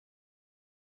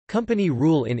Company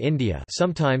rule in India,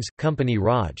 sometimes Company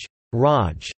Raj,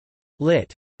 Raj,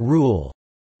 lit. Rule,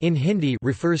 in Hindi,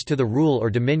 refers to the rule or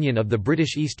dominion of the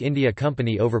British East India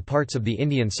Company over parts of the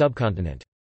Indian subcontinent.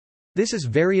 This is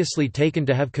variously taken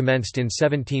to have commenced in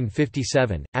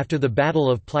 1757, after the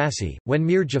Battle of Plassey, when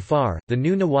Mir Jafar, the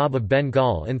new Nawab of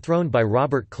Bengal enthroned by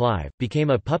Robert Clive,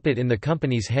 became a puppet in the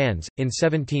company's hands, in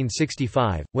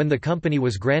 1765, when the company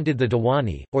was granted the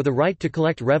Diwani, or the right to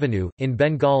collect revenue, in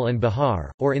Bengal and Bihar,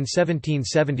 or in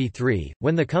 1773,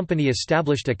 when the company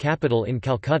established a capital in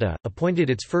Calcutta, appointed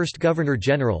its first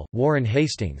Governor-General, Warren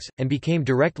Hastings, and became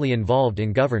directly involved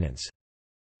in governance.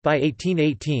 By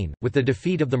 1818, with the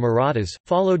defeat of the Marathas,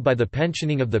 followed by the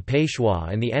pensioning of the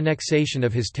Peshwa and the annexation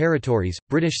of his territories,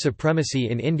 British supremacy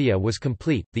in India was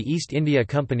complete. The East India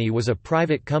Company was a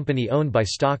private company owned by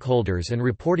stockholders and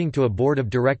reporting to a board of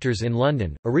directors in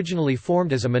London. Originally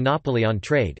formed as a monopoly on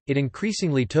trade, it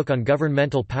increasingly took on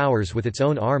governmental powers with its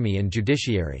own army and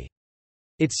judiciary.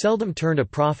 It seldom turned a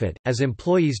profit, as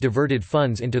employees diverted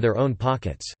funds into their own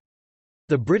pockets.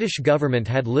 The British government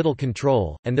had little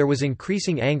control, and there was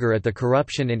increasing anger at the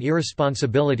corruption and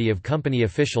irresponsibility of company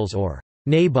officials or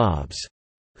nabobs,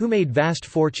 who made vast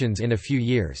fortunes in a few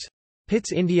years.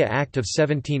 Pitt's India Act of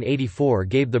 1784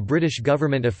 gave the British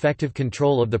government effective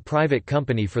control of the private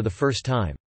company for the first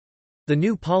time. The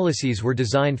new policies were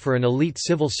designed for an elite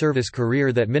civil service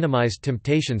career that minimised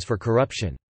temptations for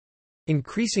corruption.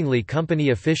 Increasingly,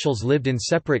 company officials lived in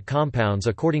separate compounds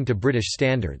according to British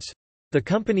standards. The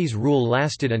company's rule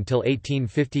lasted until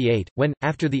 1858, when,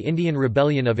 after the Indian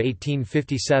Rebellion of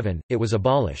 1857, it was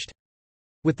abolished.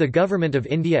 With the Government of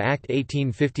India Act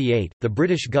 1858, the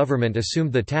British government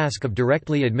assumed the task of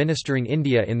directly administering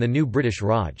India in the new British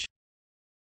Raj.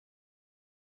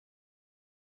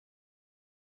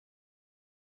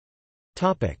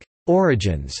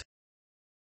 Origins.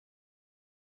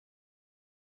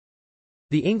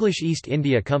 The English East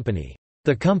India Company,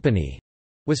 the Company,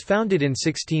 was founded in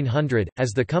 1600,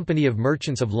 as the Company of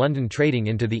Merchants of London trading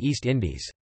into the East Indies.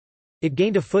 It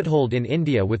gained a foothold in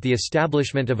India with the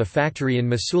establishment of a factory in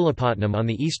Masulapatnam on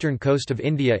the eastern coast of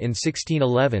India in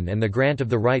 1611 and the grant of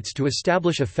the rights to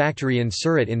establish a factory in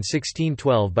Surat in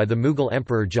 1612 by the Mughal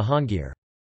Emperor Jahangir.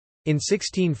 In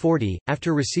 1640,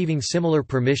 after receiving similar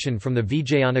permission from the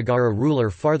Vijayanagara ruler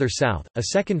farther south, a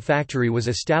second factory was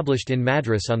established in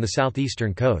Madras on the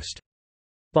southeastern coast.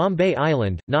 Bombay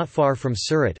Island, not far from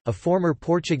Surat, a former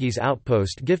Portuguese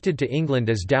outpost gifted to England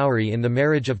as dowry in the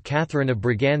marriage of Catherine of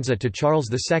Braganza to Charles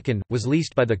II, was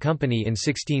leased by the company in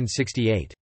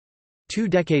 1668. 2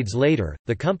 decades later,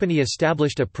 the company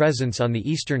established a presence on the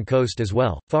eastern coast as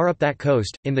well. Far up that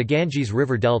coast, in the Ganges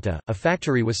River Delta, a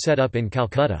factory was set up in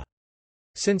Calcutta.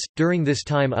 Since, during this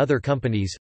time other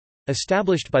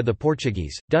companies—established by the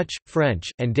Portuguese, Dutch, French,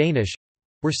 and Danish—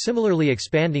 were similarly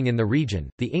expanding in the region,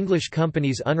 the English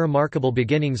company's unremarkable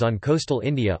beginnings on coastal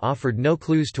India offered no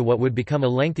clues to what would become a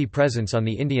lengthy presence on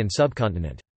the Indian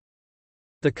subcontinent.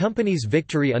 The company's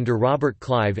victory under Robert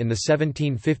Clive in the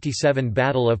 1757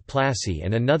 Battle of Plassey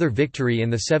and another victory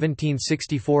in the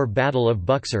 1764 Battle of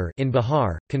Buxar in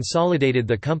Bihar, consolidated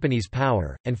the company's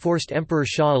power, and forced Emperor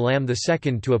Shah Alam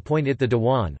II to appoint it the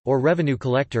Diwan, or revenue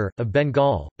collector, of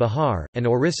Bengal, Bihar, and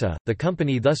Orissa. The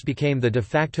company thus became the de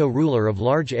facto ruler of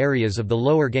large areas of the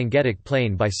lower Gangetic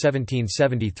Plain by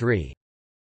 1773.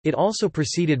 It also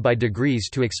proceeded by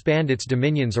degrees to expand its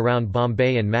dominions around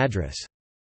Bombay and Madras.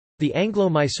 The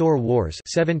Anglo-Mysore Wars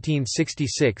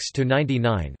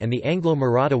 (1766–99) and the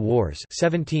Anglo-Maratha Wars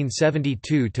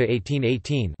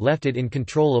 (1772–1818) left it in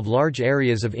control of large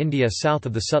areas of India south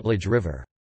of the Sutlej River.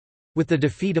 With the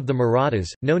defeat of the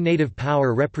Marathas, no native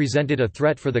power represented a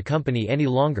threat for the company any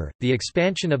longer. The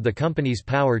expansion of the company's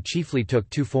power chiefly took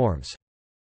 2 forms.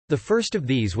 The first of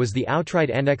these was the outright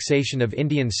annexation of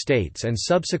Indian states and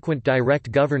subsequent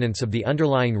direct governance of the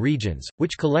underlying regions,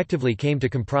 which collectively came to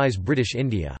comprise British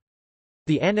India.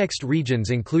 The annexed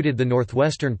regions included the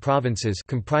northwestern provinces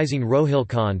comprising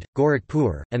Rohilkhand,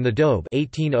 Gorakhpur, and the Doab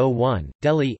 1801,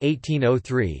 Delhi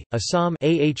 1803, Assam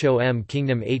Ahom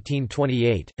Kingdom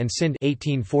 1828, and Sindh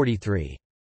 1843.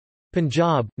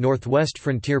 Punjab, Northwest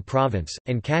Frontier Province,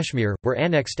 and Kashmir, were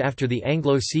annexed after the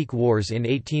Anglo-Sikh Wars in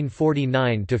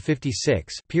 1849–56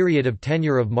 period of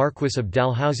tenure of Marquess of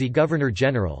Dalhousie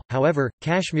Governor-General. However,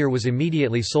 Kashmir was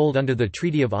immediately sold under the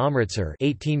Treaty of Amritsar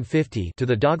 1850 to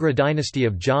the Dogra dynasty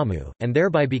of Jammu, and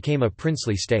thereby became a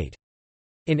princely state.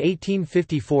 In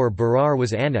 1854 Berar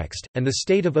was annexed, and the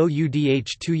state of Oudh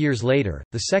 2 years later.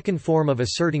 The second form of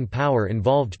asserting power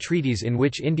involved treaties in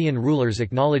which Indian rulers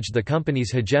acknowledged the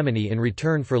company's hegemony in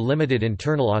return for limited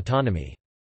internal autonomy.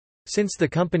 Since the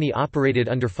company operated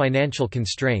under financial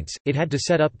constraints, it had to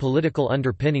set up political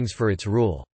underpinnings for its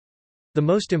rule. The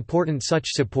most important such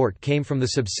support came from the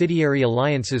subsidiary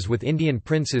alliances with Indian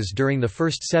princes during the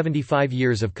first 75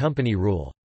 years of company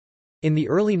rule. In the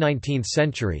early 19th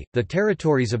century, the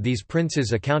territories of these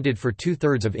princes accounted for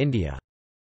two-thirds of India.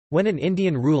 When an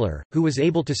Indian ruler, who was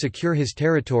able to secure his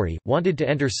territory, wanted to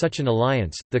enter such an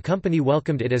alliance, the company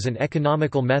welcomed it as an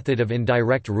economical method of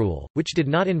indirect rule, which did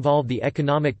not involve the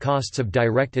economic costs of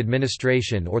direct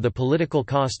administration or the political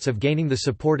costs of gaining the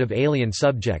support of alien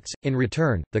subjects. In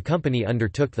return, the company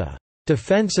undertook the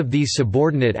defense of these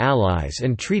subordinate allies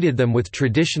and treated them with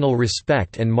traditional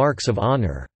respect and marks of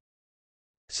honor.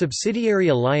 Subsidiary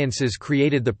alliances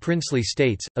created the princely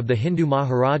states, of the Hindu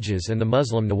Maharajas and the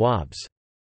Muslim Nawabs.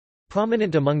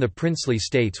 Prominent among the princely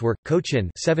states were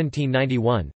Cochin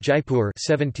 (1791), Jaipur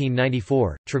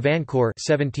 (1794), Travancore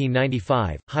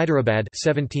 (1795), Hyderabad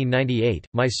 (1798),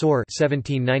 Mysore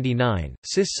 (1799),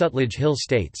 Cis-Sutlej Hill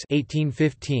States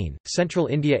 (1815), Central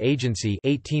India Agency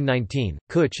 (1819),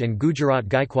 Kutch and Gujarat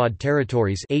Gaikwad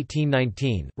Territories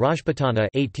 (1819), Rajputana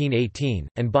 (1818),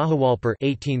 and Bahawalpur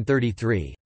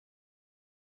 (1833).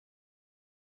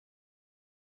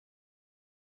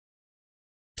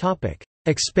 Topic: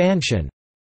 Expansion.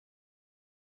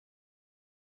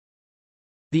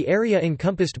 The area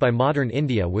encompassed by modern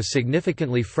India was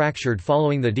significantly fractured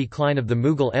following the decline of the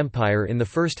Mughal Empire in the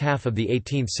first half of the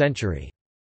 18th century.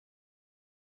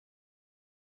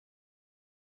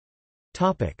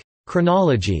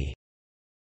 Chronology.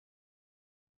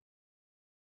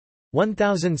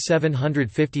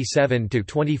 1757 to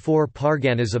 24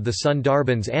 Parganas of the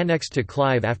Sundarbans annexed to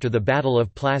Clive after the Battle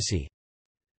of Plassey.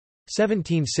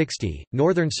 1760,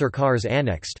 Northern Sarkars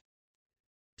annexed.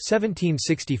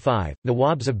 1765,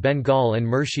 Nawabs of Bengal and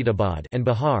Murshidabad and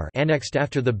Bihar annexed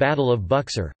after the Battle of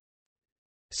Buxar.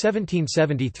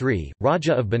 1773,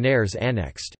 Raja of Benares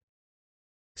annexed.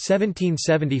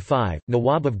 1775,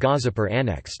 Nawab of Ghazipur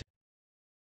annexed.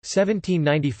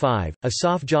 1795,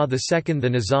 Asaf Jah II. The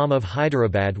Nizam of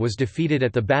Hyderabad was defeated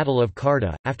at the Battle of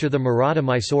Kharda, after the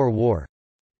Maratha-Mysore War.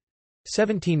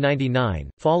 1799,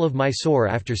 Fall of Mysore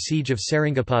after Siege of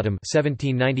Seringapatam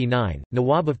 1799,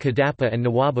 Nawab of Kadapa and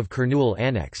Nawab of Kurnool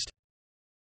annexed.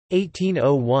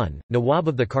 1801, Nawab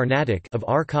of the Carnatic of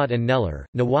Arcot and Nellore,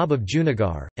 Nawab of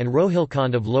Junagadh, and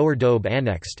Rohilkhand of Lower Doab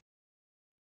annexed.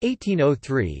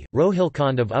 1803,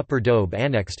 Rohilkhand of Upper Doab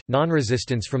annexed.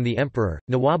 Non-resistance from the Emperor,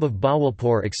 Nawab of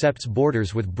Bawalpur accepts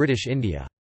borders with British India.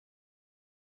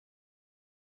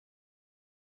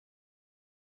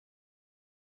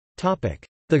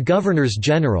 The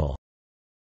Governors-General.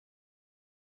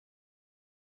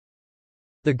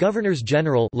 The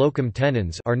Governors-General locum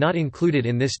tenens are not included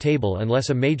in this table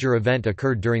unless a major event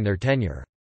occurred during their tenure.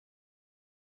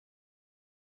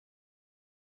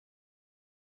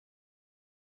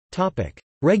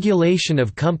 Regulation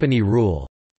of company rule.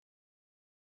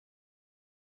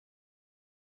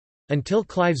 Until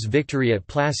Clive's victory at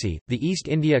Plassey, the East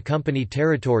India Company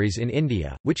territories in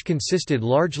India, which consisted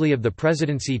largely of the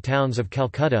presidency towns of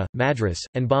Calcutta, Madras,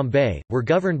 and Bombay, were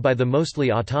governed by the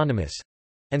mostly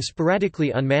autonomous—and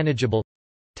sporadically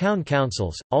unmanageable—town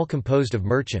councils, all composed of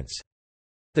merchants.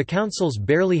 The councils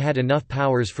barely had enough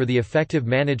powers for the effective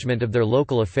management of their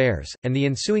local affairs, and the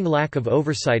ensuing lack of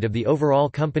oversight of the overall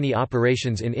company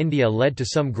operations in India led to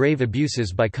some grave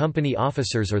abuses by company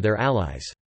officers or their allies.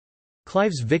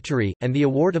 Clive's victory, and the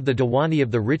award of the Diwani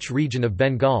of the rich region of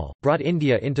Bengal, brought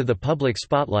India into the public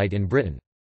spotlight in Britain.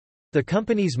 The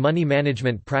company's money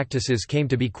management practices came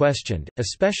to be questioned,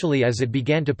 especially as it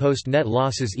began to post net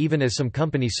losses even as some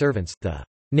company servants, the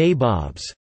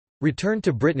nabobs, returned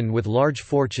to Britain with large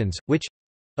fortunes,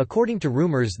 which—according to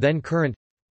rumours then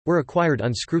current—were acquired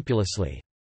unscrupulously.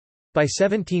 By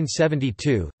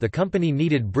 1772, the company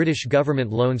needed British government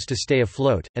loans to stay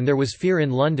afloat, and there was fear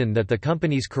in London that the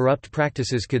company's corrupt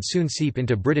practices could soon seep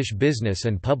into British business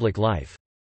and public life.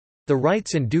 The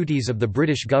rights and duties of the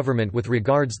British government with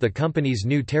regards the company's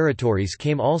new territories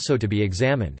came also to be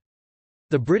examined.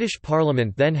 The British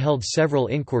Parliament then held several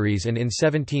inquiries and in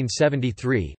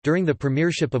 1773, during the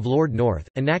premiership of Lord North,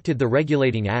 enacted the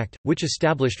Regulating Act, which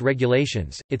established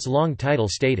regulations. Its long title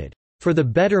stated, "For the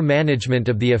better management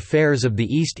of the affairs of the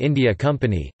East India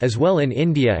Company, as well in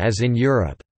India as in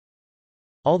Europe."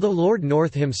 Although Lord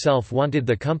North himself wanted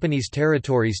the company's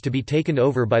territories to be taken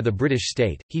over by the British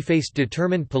state, he faced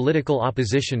determined political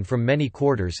opposition from many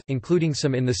quarters, including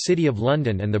some in the City of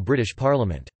London and the British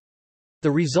Parliament.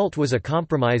 The result was a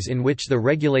compromise in which the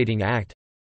Regulating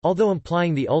Act—although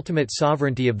implying the ultimate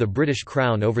sovereignty of the British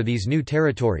Crown over these new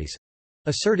territories—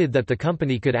 asserted that the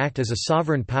company could act as a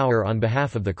sovereign power on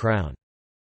behalf of the Crown.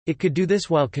 It could do this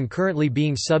while concurrently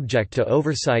being subject to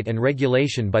oversight and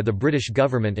regulation by the British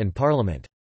government and Parliament.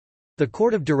 The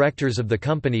Court of Directors of the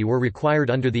company were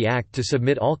required under the Act to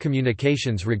submit all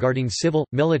communications regarding civil,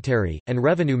 military, and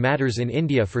revenue matters in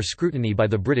India for scrutiny by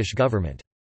the British government.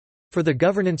 For the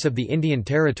governance of the Indian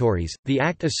territories, the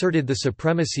Act asserted the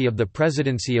supremacy of the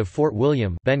Presidency of Fort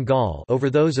William, Bengal,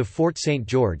 over those of Fort St.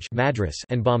 George, Madras,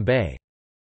 and Bombay.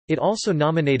 It also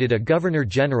nominated a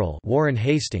Governor-General, Warren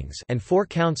Hastings, and 4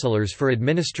 councillors for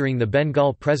administering the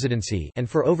Bengal Presidency and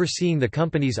for overseeing the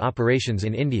company's operations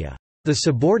in India. The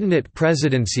subordinate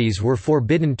presidencies were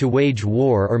forbidden to wage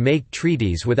war or make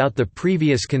treaties without the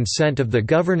previous consent of the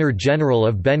Governor-General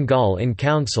of Bengal in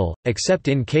council, except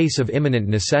in case of imminent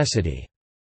necessity.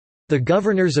 The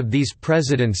governors of these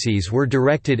presidencies were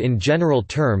directed in general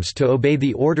terms to obey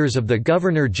the orders of the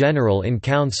Governor-General in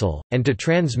council, and to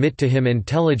transmit to him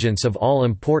intelligence of all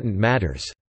important matters.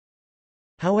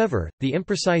 However, the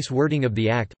imprecise wording of the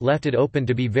Act left it open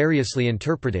to be variously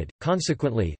interpreted.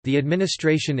 Consequently, the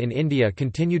administration in India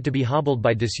continued to be hobbled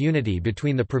by disunity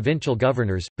between the provincial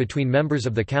governors, between members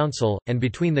of the council, and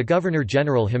between the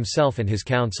Governor-General himself and his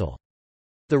council.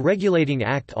 The Regulating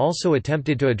Act also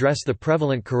attempted to address the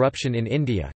prevalent corruption in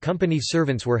India. Company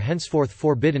servants were henceforth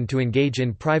forbidden to engage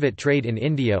in private trade in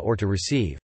India or to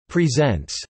receive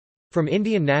presents from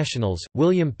Indian nationals.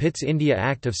 William Pitt's India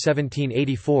Act of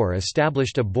 1784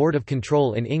 established a board of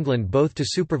control in England both to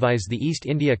supervise the East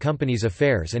India Company's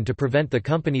affairs and to prevent the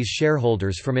company's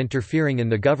shareholders from interfering in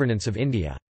the governance of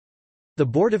India. The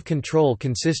Board of Control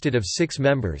consisted of 6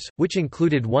 members, which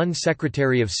included 1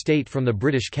 Secretary of State from the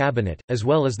British Cabinet, as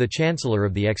well as the Chancellor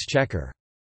of the Exchequer.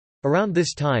 Around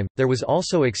this time, there was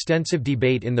also extensive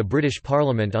debate in the British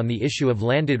Parliament on the issue of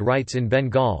landed rights in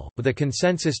Bengal, with a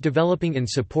consensus developing in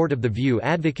support of the view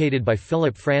advocated by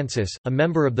Philip Francis, a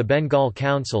member of the Bengal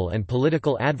Council and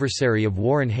political adversary of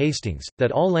Warren Hastings,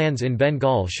 that all lands in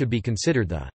Bengal should be considered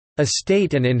the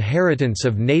estate and inheritance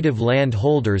of native land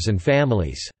holders and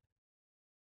families.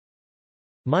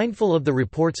 Mindful of the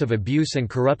reports of abuse and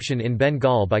corruption in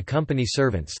Bengal by company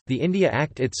servants, the India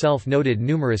Act itself noted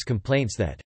numerous complaints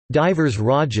that divers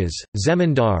Rajas,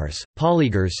 Zemindars,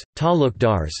 Poligars,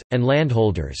 Talukdars, and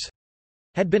landholders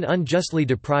had been unjustly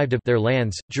deprived of their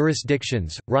lands,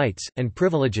 jurisdictions, rights, and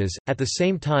privileges. At the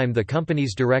same time, the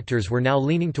company's directors were now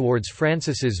leaning towards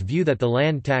Francis's view that the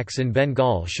land tax in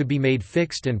Bengal should be made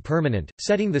fixed and permanent,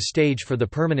 setting the stage for the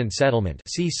permanent settlement.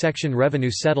 See section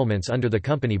Revenue settlements under the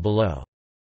company below.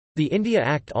 The India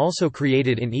Act also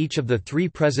created in each of the 3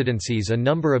 presidencies a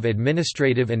number of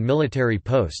administrative and military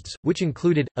posts, which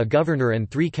included, a governor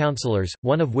and 3 councillors,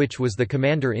 one of which was the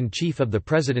commander-in-chief of the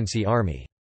Presidency Army.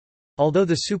 Although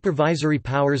the supervisory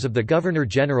powers of the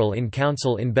Governor-General in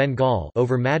Council in Bengal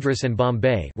over Madras and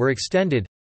Bombay were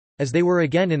extended—as they were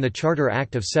again in the Charter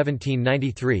Act of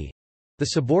 1793, the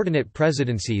subordinate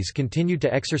presidencies continued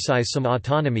to exercise some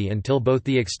autonomy until both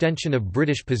the extension of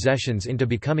British possessions into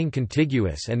becoming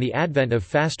contiguous and the advent of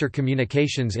faster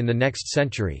communications in the next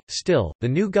century. Still, the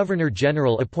new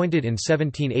Governor-General appointed in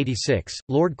 1786,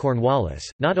 Lord Cornwallis,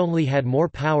 not only had more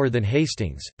power than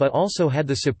Hastings, but also had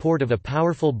the support of a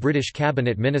powerful British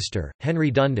cabinet minister,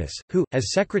 Henry Dundas, who,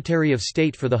 as Secretary of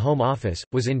State for the Home Office,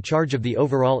 was in charge of the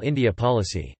overall India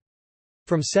policy.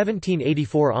 From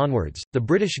 1784 onwards, the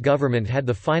British government had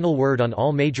the final word on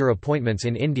all major appointments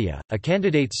in India. A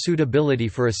candidate's suitability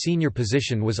for a senior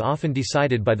position was often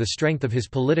decided by the strength of his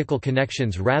political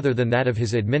connections rather than that of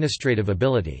his administrative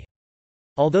ability.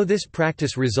 Although this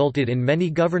practice resulted in many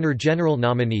Governor-General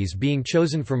nominees being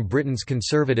chosen from Britain's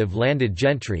conservative landed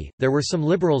gentry, there were some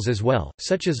liberals as well,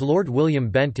 such as Lord William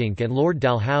Bentinck and Lord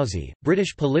Dalhousie.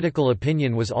 British political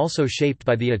opinion was also shaped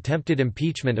by the attempted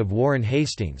impeachment of Warren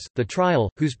Hastings. The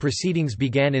trial, whose proceedings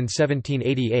began in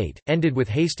 1788, ended with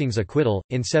Hastings' acquittal,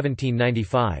 in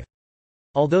 1795.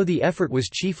 Although the effort was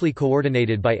chiefly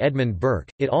coordinated by Edmund Burke,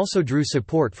 it also drew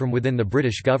support from within the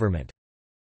British government.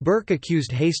 Burke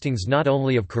accused Hastings not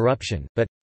only of corruption,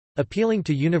 but—appealing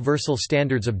to universal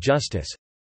standards of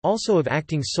justice—also of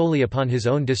acting solely upon his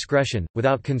own discretion,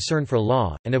 without concern for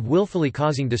law, and of willfully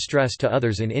causing distress to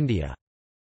others in India.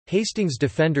 Hastings'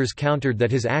 defenders countered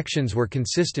that his actions were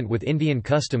consistent with Indian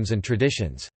customs and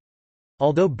traditions.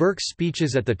 Although Burke's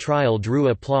speeches at the trial drew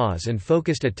applause and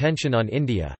focused attention on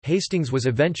India, Hastings was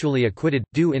eventually acquitted,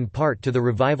 due in part to the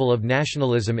revival of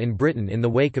nationalism in Britain in the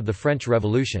wake of the French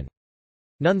Revolution.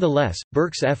 Nonetheless,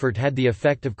 Burke's effort had the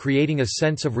effect of creating a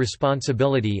sense of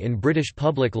responsibility in British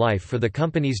public life for the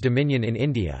company's dominion in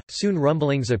India. Soon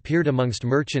rumblings appeared amongst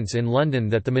merchants in London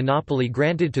that the monopoly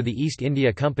granted to the East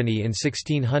India Company in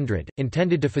 1600,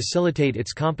 intended to facilitate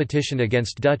its competition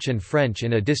against Dutch and French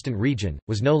in a distant region,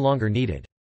 was no longer needed.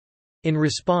 In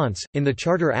response, in the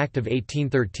Charter Act of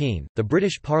 1813, the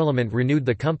British Parliament renewed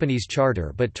the company's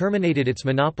charter but terminated its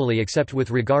monopoly except with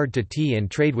regard to tea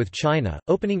and trade with China,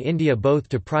 opening India both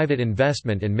to private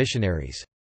investment and missionaries.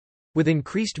 With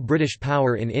increased British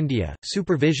power in India,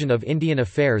 supervision of Indian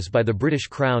affairs by the British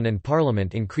Crown and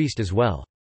Parliament increased as well.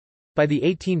 By the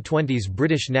 1820s,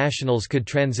 British nationals could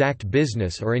transact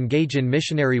business or engage in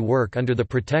missionary work under the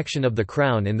protection of the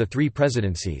Crown in the three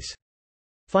presidencies.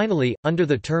 Finally, under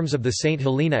the terms of the St.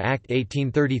 Helena Act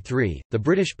 1833, the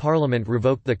British Parliament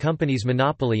revoked the company's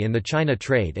monopoly in the China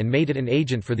trade and made it an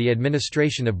agent for the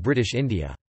administration of British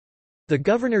India. The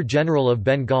Governor-General of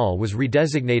Bengal was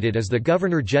redesignated as the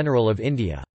Governor-General of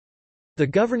India. The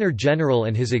Governor-General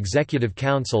and his Executive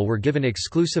Council were given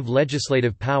exclusive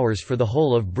legislative powers for the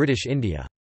whole of British India.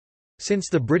 Since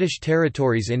the British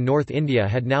territories in North India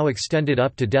had now extended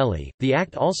up to Delhi, the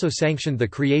Act also sanctioned the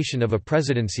creation of a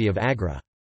Presidency of Agra.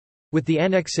 With the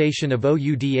annexation of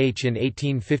Oudh in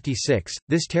 1856,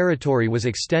 this territory was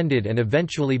extended and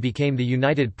eventually became the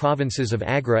United Provinces of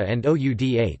Agra and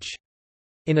Oudh.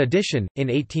 In addition, in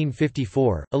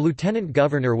 1854, a lieutenant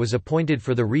governor was appointed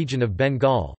for the region of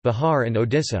Bengal, Bihar and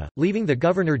Odisha, leaving the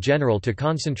Governor-General to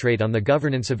concentrate on the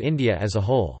governance of India as a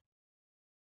whole.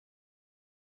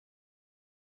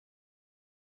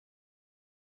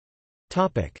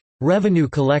 Revenue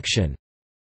collection.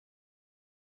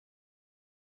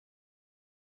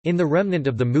 In the remnant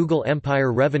of the Mughal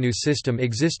Empire revenue system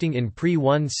existing in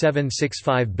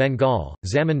pre-1765 Bengal,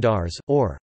 zamindars,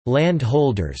 or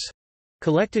landholders,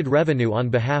 collected revenue on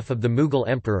behalf of the Mughal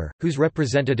emperor, whose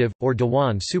representative, or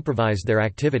Diwan supervised their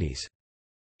activities.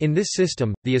 In this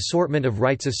system, the assortment of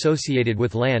rights associated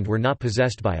with land were not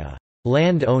possessed by a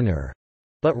landowner,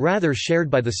 but rather shared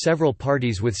by the several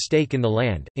parties with stake in the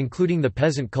land, including the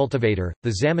peasant cultivator,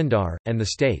 the zamindar, and the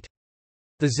state.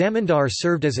 The zamindar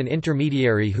served as an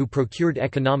intermediary who procured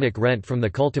economic rent from the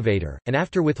cultivator, and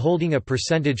after withholding a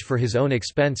percentage for his own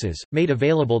expenses, made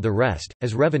available the rest,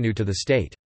 as revenue to the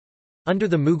state. Under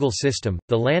the Mughal system,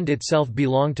 the land itself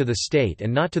belonged to the state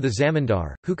and not to the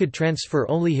zamindar, who could transfer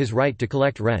only his right to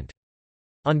collect rent.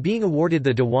 On being awarded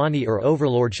the Diwani or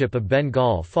overlordship of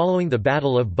Bengal following the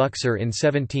Battle of Buxar in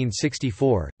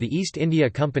 1764, the East India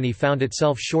Company found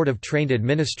itself short of trained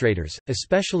administrators,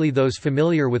 especially those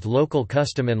familiar with local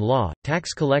custom and law.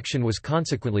 Tax collection was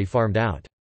consequently farmed out.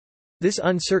 This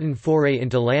uncertain foray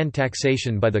into land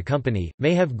taxation by the company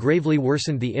may have gravely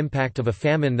worsened the impact of a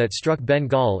famine that struck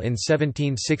Bengal in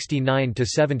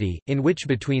 1769–70, in which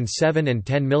between 7 and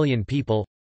 10 million people,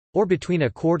 or between a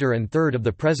quarter and third of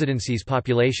the presidency's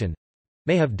population,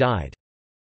 may have died.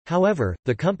 However,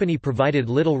 the company provided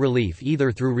little relief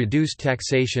either through reduced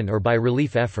taxation or by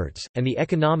relief efforts, and the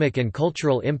economic and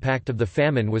cultural impact of the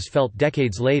famine was felt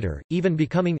decades later, even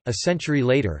becoming, a century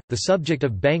later, the subject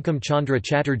of Bankim Chandra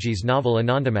Chatterjee's novel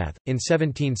Anandamath. In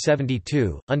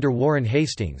 1772, under Warren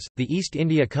Hastings, the East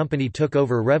India Company took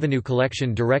over revenue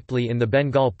collection directly in the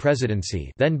Bengal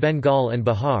Presidency, then Bengal and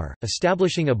Bihar,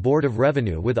 establishing a board of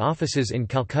revenue with offices in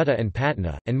Calcutta and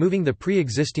Patna, and moving the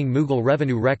pre-existing Mughal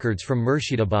revenue records from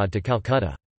Murshidabad to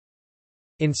Calcutta.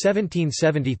 In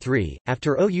 1773,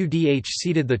 after Oudh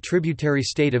ceded the tributary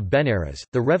state of Benares,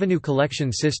 the revenue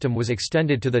collection system was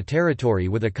extended to the territory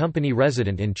with a company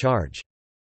resident in charge.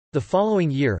 The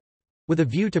following year—with a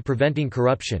view to preventing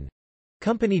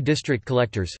corruption—company district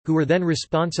collectors, who were then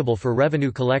responsible for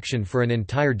revenue collection for an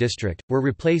entire district, were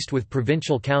replaced with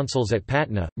provincial councils at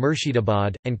Patna,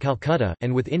 Murshidabad, and Calcutta,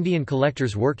 and with Indian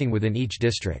collectors working within each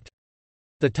district.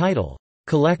 The title,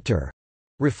 "collector,"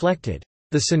 reflected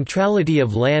the centrality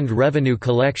of land revenue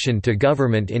collection to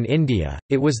government in India.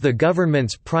 It was the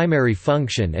government's primary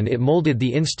function and it molded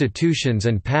the institutions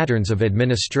and patterns of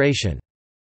administration.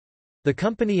 The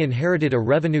company inherited a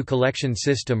revenue collection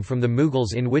system from the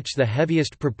Mughals in which the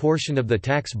heaviest proportion of the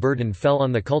tax burden fell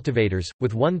on the cultivators,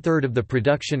 with 1/3 of the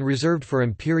production reserved for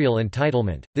imperial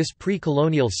entitlement. This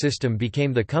pre-colonial system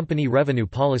became the company revenue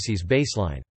policy's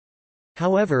baseline.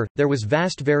 However, there was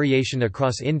vast variation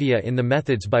across India in the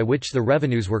methods by which the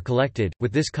revenues were collected.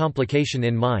 With this complication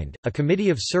in mind, a committee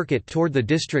of circuit toured the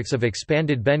districts of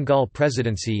expanded Bengal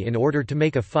Presidency in order to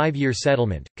make a 5-year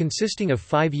settlement, consisting of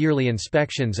 5 yearly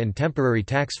inspections and temporary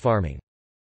tax farming.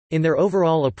 In their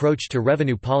overall approach to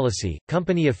revenue policy,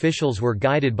 company officials were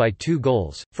guided by 2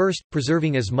 goals: first,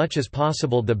 preserving as much as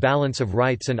possible the balance of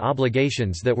rights and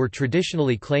obligations that were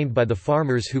traditionally claimed by the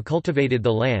farmers who cultivated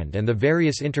the land and the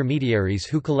various intermediaries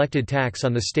who collected tax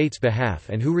on the state's behalf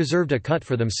and who reserved a cut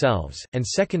for themselves, and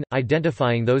second,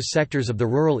 identifying those sectors of the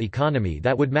rural economy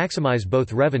that would maximize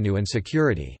both revenue and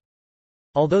security.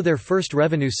 Although their first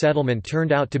revenue settlement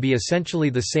turned out to be essentially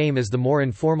the same as the more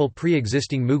informal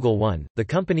pre-existing Mughal one, the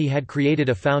company had created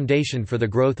a foundation for the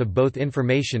growth of both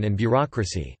information and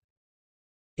bureaucracy.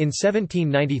 In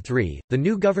 1793, the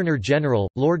new Governor-General,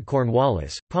 Lord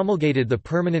Cornwallis, promulgated the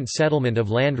Permanent Settlement of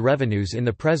Land Revenues in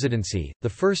the Presidency, the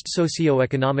first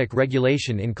socio-economic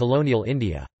regulation in colonial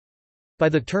India. By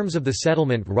the terms of the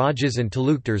settlement, Rajas and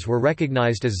Taluktars were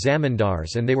recognized as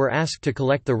zamindars and they were asked to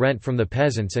collect the rent from the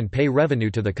peasants and pay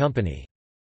revenue to the company.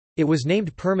 It was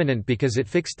named permanent because it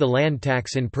fixed the land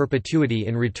tax in perpetuity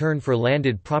in return for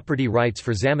landed property rights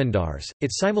for zamindars.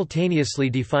 It simultaneously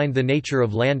defined the nature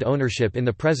of land ownership in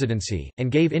the Presidency,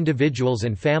 and gave individuals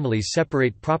and families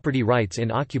separate property rights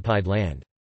in occupied land.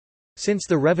 Since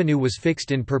the revenue was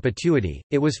fixed in perpetuity,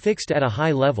 it was fixed at a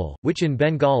high level, which in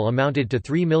Bengal amounted to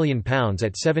 £3 million at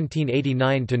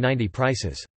 1789–90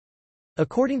 prices.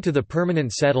 According to the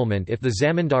permanent settlement, if the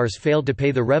zamindars failed to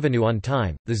pay the revenue on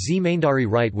time, the zamindari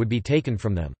right would be taken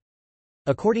from them.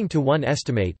 According to one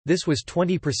estimate, this was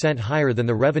 20% higher than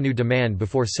the revenue demand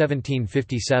before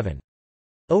 1757.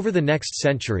 Over the next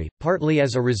century, partly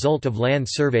as a result of land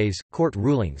surveys, court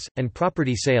rulings, and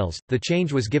property sales, the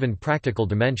change was given practical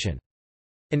dimension.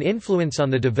 An influence on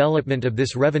the development of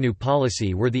this revenue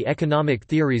policy were the economic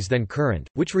theories then current,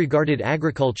 which regarded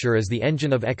agriculture as the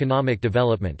engine of economic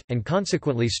development, and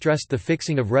consequently stressed the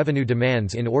fixing of revenue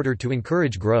demands in order to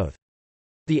encourage growth.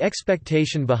 The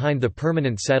expectation behind the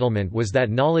permanent settlement was that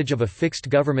knowledge of a fixed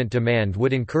government demand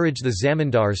would encourage the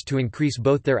zamindars to increase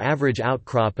both their average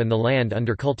outcrop and the land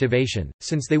under cultivation,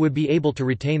 since they would be able to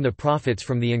retain the profits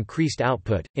from the increased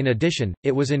output. In addition,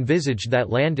 it was envisaged that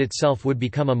land itself would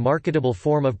become a marketable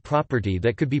form of property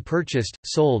that could be purchased,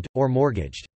 sold, or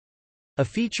mortgaged. A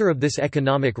feature of this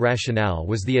economic rationale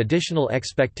was the additional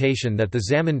expectation that the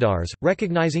zamindars,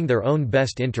 recognizing their own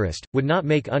best interest, would not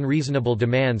make unreasonable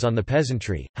demands on the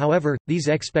peasantry. However, these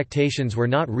expectations were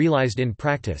not realized in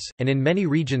practice, and in many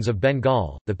regions of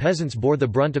Bengal, the peasants bore the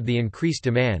brunt of the increased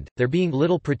demand, there being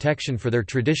little protection for their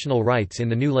traditional rights in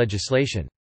the new legislation.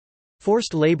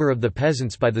 Forced labor of the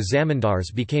peasants by the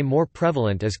zamindars became more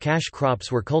prevalent as cash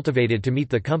crops were cultivated to meet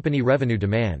the company revenue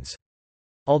demands.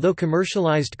 Although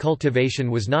commercialized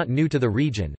cultivation was not new to the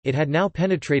region, it had now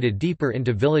penetrated deeper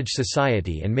into village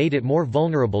society and made it more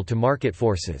vulnerable to market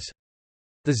forces.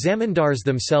 The zamindars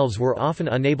themselves were often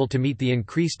unable to meet the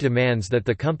increased demands that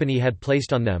the company had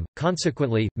placed on them,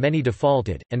 consequently, many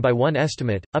defaulted, and by one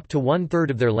estimate, up to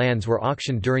one-third of their lands were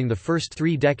auctioned during the first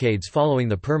 3 decades following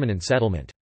the permanent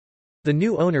settlement. The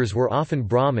new owners were often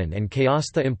Brahmin and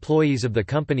Kayastha employees of the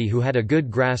company who had a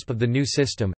good grasp of the new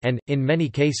system, and, in many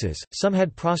cases, some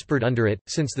had prospered under it.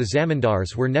 Since the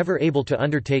zamindars were never able to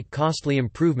undertake costly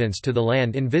improvements to the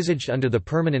land envisaged under the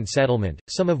permanent settlement,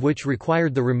 some of which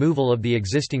required the removal of the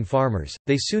existing farmers,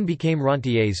 they soon became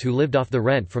rentiers who lived off the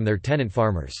rent from their tenant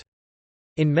farmers.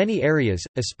 In many areas,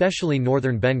 especially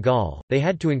northern Bengal, they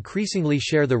had to increasingly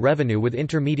share the revenue with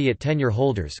intermediate tenure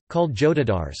holders, called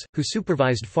jotadars, who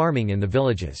supervised farming in the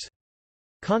villages.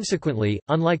 Consequently,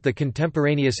 unlike the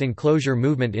contemporaneous enclosure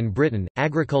movement in Britain,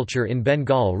 agriculture in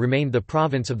Bengal remained the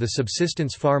province of the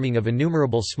subsistence farming of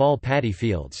innumerable small paddy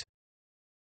fields.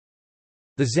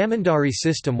 The zamindari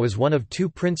system was one of 2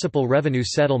 principal revenue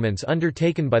settlements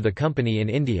undertaken by the company in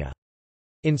India.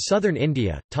 In southern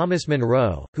India, Thomas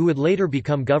Munro, who would later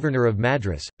become governor of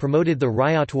Madras, promoted the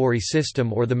Ryotwari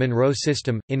system or the Munro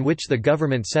system, in which the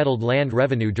government settled land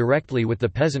revenue directly with the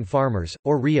peasant farmers,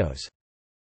 or rios.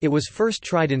 It was first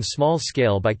tried in small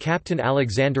scale by Captain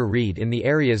Alexander Reid in the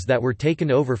areas that were taken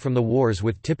over from the wars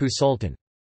with Tipu Sultan.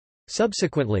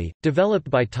 Subsequently, developed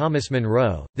by Thomas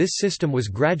Munro, this system was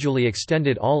gradually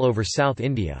extended all over South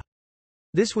India.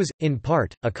 This was, in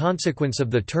part, a consequence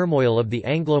of the turmoil of the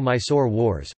Anglo-Mysore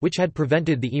Wars, which had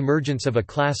prevented the emergence of a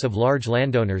class of large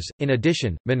landowners. In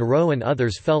addition, Munro and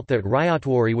others felt that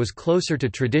Ryotwari was closer to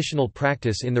traditional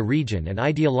practice in the region and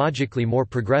ideologically more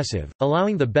progressive,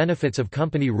 allowing the benefits of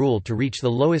company rule to reach the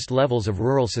lowest levels of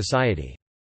rural society.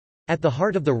 At the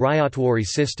heart of the Ryotwari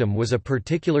system was a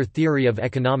particular theory of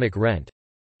economic rent,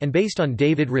 and based on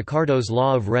David Ricardo's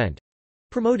law of rent,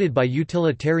 promoted by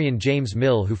utilitarian James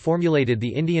Mill, who formulated the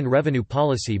Indian revenue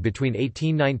policy between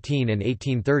 1819 and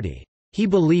 1830. He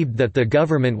believed that the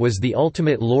government was the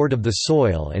ultimate lord of the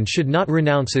soil and should not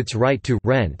renounce its right to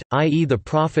rent, i.e. the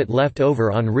profit left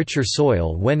over on richer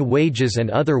soil when wages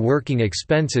and other working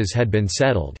expenses had been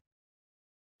settled.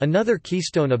 Another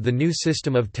keystone of the new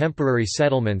system of temporary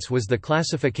settlements was the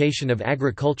classification of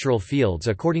agricultural fields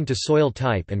according to soil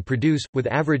type and produce, with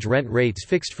average rent rates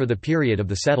fixed for the period of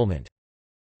the settlement.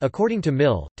 According to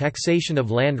Mill, taxation of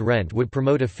land rent would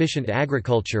promote efficient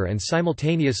agriculture and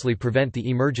simultaneously prevent the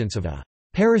emergence of a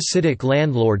parasitic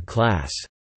landlord class.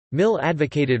 Mill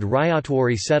advocated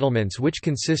ryotwari settlements which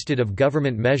consisted of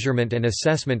government measurement and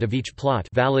assessment of each plot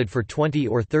valid for 20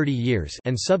 or 30 years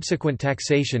and subsequent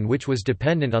taxation which was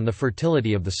dependent on the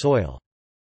fertility of the soil.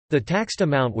 The taxed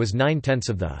amount was 9/10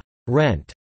 of the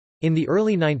rent in the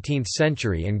early 19th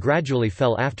century and gradually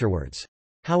fell afterwards.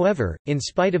 However, in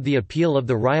spite of the appeal of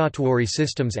the ryotwari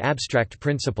system's abstract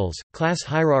principles, class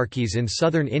hierarchies in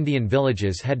southern Indian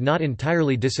villages had not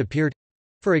entirely disappeared.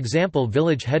 For example,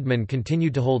 village headmen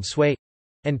continued to hold sway,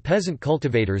 and peasant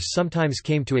cultivators sometimes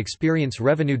came to experience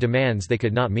revenue demands they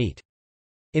could not meet.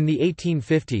 In the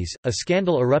 1850s, a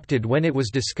scandal erupted when it was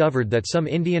discovered that some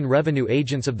Indian revenue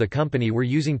agents of the company were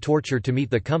using torture to meet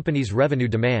the company's revenue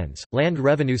demands. Land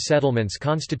revenue settlements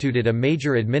constituted a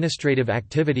major administrative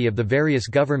activity of the various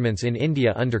governments in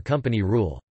India under company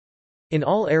rule. In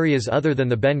all areas other than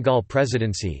the Bengal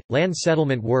Presidency, land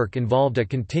settlement work involved a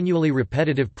continually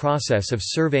repetitive process of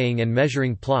surveying and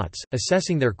measuring plots,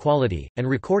 assessing their quality, and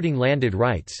recording landed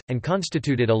rights, and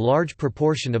constituted a large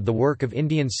proportion of the work of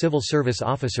Indian civil service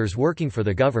officers working for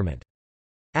the government.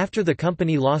 After the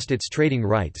company lost its trading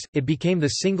rights, it became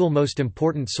the single most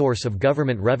important source of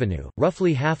government revenue,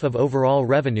 roughly half of overall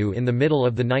revenue in the middle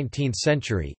of the 19th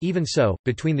century. Even so,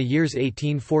 between the years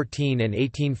 1814 and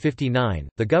 1859,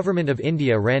 the Government of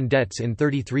India ran debts in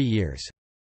 33 years.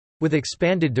 With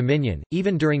expanded dominion,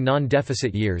 even during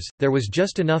non-deficit years, there was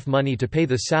just enough money to pay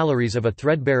the salaries of a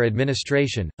threadbare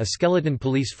administration, a skeleton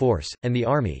police force, and the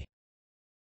army.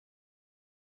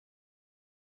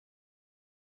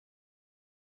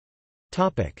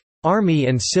 Army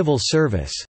and civil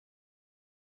service.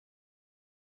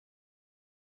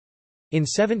 In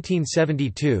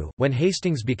 1772, when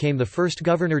Hastings became the first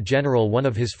Governor-General, one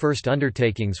of his first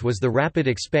undertakings was the rapid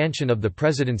expansion of the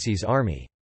Presidency's army.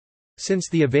 Since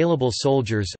the available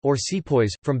soldiers, or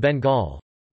sepoys, from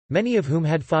Bengal—many of whom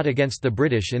had fought against the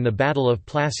British in the Battle of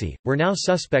Plassey—were now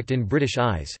suspect in British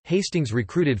eyes, Hastings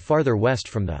recruited farther west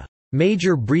from the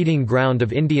major breeding ground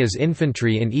of India's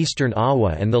infantry in eastern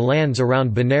Awa and the lands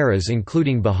around Benares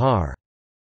including Bihar.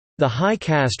 The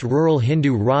high-caste rural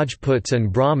Hindu Rajputs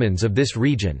and Brahmins of this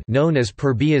region, known as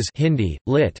Purbiyas Hindi,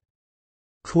 lit.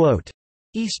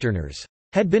 Easterners,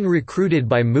 had been recruited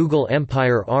by Mughal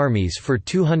Empire armies for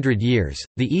 200 years.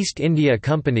 The East India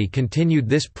Company continued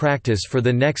this practice for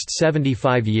the next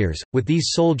 75 years, with these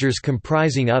soldiers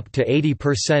comprising up to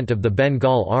 80% of the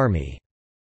Bengal army.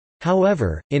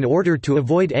 However, in order to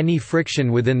avoid any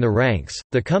friction within the ranks,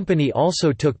 the company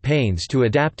also took pains to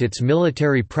adapt its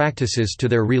military practices to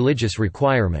their religious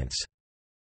requirements.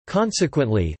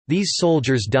 Consequently, these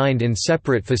soldiers dined in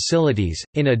separate facilities.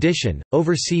 In addition,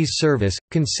 overseas service,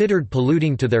 considered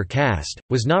polluting to their caste,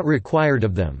 was not required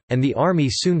of them, and the army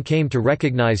soon came to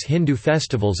recognize Hindu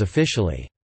festivals officially.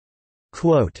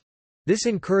 This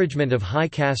encouragement of high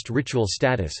caste ritual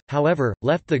status, however,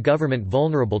 left the government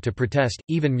vulnerable to protest,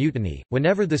 even mutiny,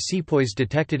 whenever the sepoys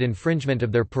detected infringement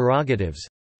of their prerogatives.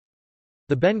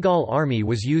 The Bengal Army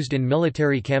was used in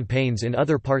military campaigns in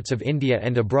other parts of India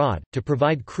and abroad, to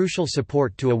provide crucial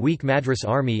support to a weak Madras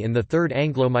army in the Third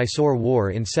Anglo-Mysore War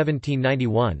in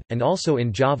 1791, and also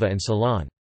in Java and Ceylon.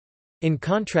 In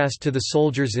contrast to the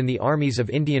soldiers in the armies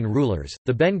of Indian rulers,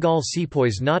 the Bengal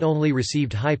sepoys not only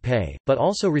received high pay, but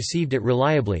also received it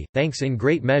reliably, thanks in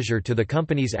great measure to the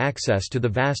company's access to the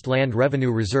vast land revenue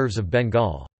reserves of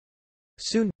Bengal.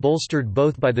 Soon, bolstered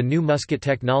both by the new musket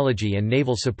technology and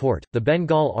naval support, the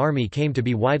Bengal army came to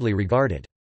be widely regarded.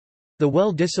 The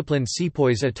well-disciplined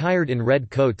sepoys attired in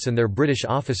red coats and their British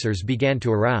officers began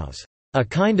to arouse a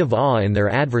kind of awe in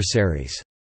their adversaries.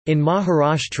 In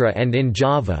Maharashtra and in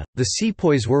Java, the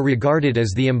sepoys were regarded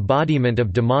as the embodiment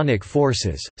of demonic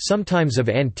forces, sometimes of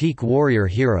antique warrior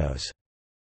heroes.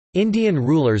 Indian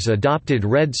rulers adopted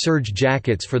red serge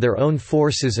jackets for their own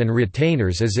forces and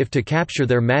retainers as if to capture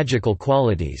their magical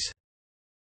qualities.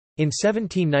 In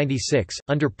 1796,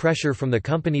 under pressure from the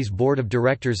company's board of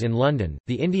directors in London,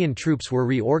 the Indian troops were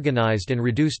reorganised and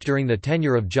reduced during the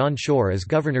tenure of John Shore as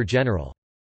Governor-General.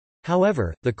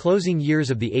 However, the closing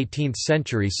years of the 18th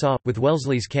century saw, with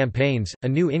Wellesley's campaigns, a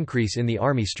new increase in the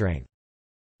army strength.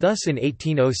 Thus in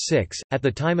 1806, at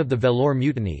the time of the Vellore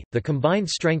Mutiny, the combined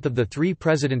strength of the three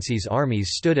presidencies'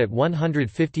 armies stood at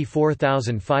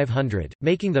 154,500,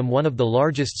 making them one of the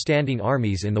largest standing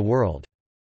armies in the world.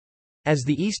 As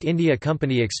the East India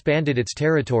Company expanded its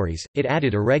territories, it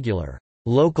added irregular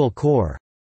local corps,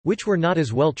 which were not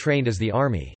as well trained as the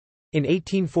army. In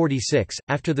 1846,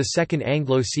 after the Second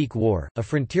Anglo-Sikh War, a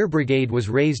frontier brigade was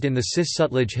raised in the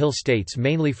Cis-Sutlej Hill states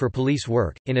mainly for police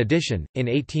work. In addition, in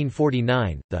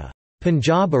 1849, the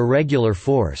Punjab Irregular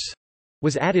Force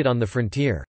was added on the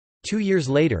frontier. 2 years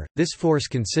later, this force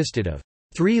consisted of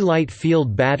 3 light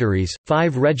field batteries,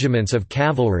 5 regiments of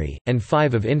cavalry, and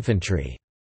 5 of infantry.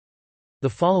 The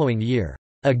following year,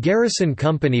 a garrison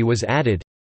company was added,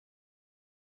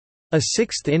 a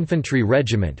 6th Infantry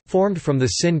Regiment formed from the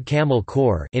Sindh Camel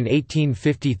Corps in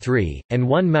 1853, and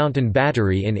 1 mountain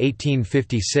battery in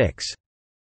 1856.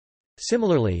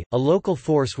 Similarly, a local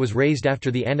force was raised after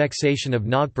the annexation of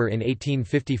Nagpur in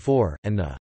 1854, and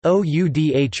the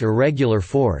Oudh Irregular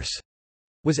Force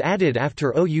was added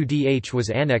after Oudh was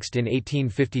annexed in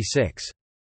 1856.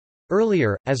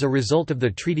 Earlier, as a result of the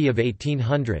Treaty of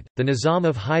 1800, the Nizam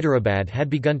of Hyderabad had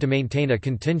begun to maintain a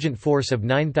contingent force of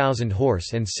 9,000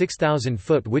 horse and 6,000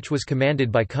 foot which was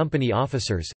commanded by company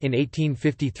officers. In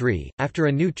 1853, after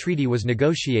a new treaty was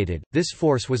negotiated, this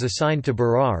force was assigned to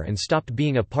Berar and stopped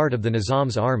being a part of the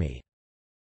Nizam's army.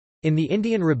 In the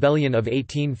Indian Rebellion of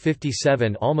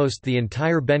 1857 almost the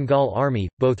entire Bengal army,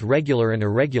 both regular and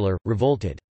irregular,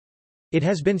 revolted. It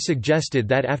has been suggested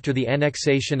that after the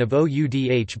annexation of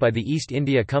Oudh by the East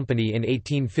India Company in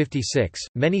 1856,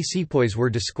 many sepoys were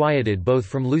disquieted both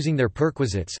from losing their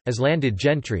perquisites, as landed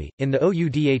gentry, in the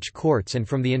Oudh courts and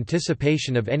from the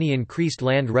anticipation of any increased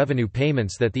land revenue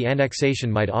payments that the annexation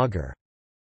might augur.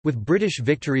 With British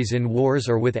victories in wars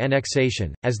or with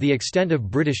annexation, as the extent of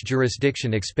British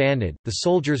jurisdiction expanded, the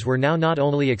soldiers were now not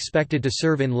only expected to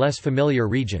serve in less familiar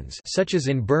regions such as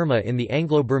in Burma in the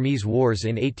Anglo-Burmese Wars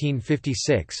in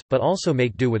 1856, but also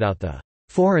make do without the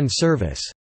 «foreign service»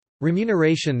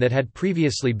 remuneration that had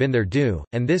previously been their due,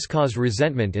 and this caused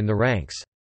resentment in the ranks.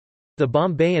 The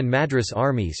Bombay and Madras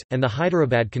armies, and the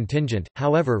Hyderabad contingent,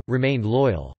 however, remained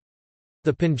loyal.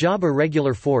 The Punjab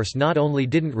Irregular Force not only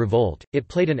didn't revolt, it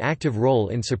played an active role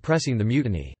in suppressing the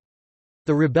mutiny.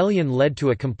 The rebellion led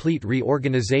to a complete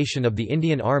reorganisation of the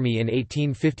Indian Army in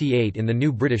 1858 in the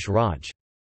new British Raj.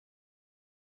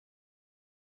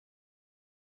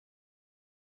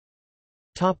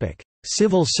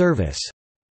 Civil service.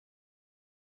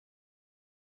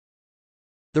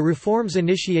 The reforms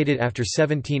initiated after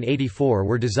 1784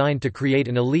 were designed to create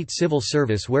an elite civil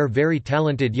service where very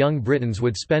talented young Britons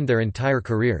would spend their entire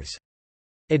careers.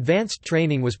 Advanced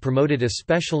training was promoted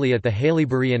especially at the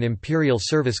Haileybury and Imperial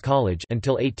Service College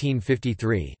until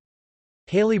 1853.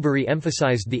 Haileybury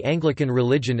emphasised the Anglican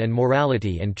religion and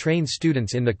morality and trained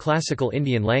students in the classical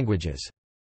Indian languages.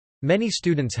 Many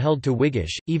students held to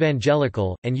Whiggish,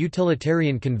 evangelical, and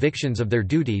utilitarian convictions of their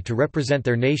duty to represent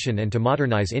their nation and to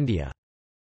modernise India.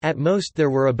 At most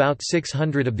there were about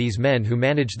 600 of these men who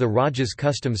managed the Raj's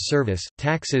customs service,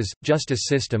 taxes, justice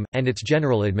system, and its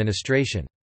general administration.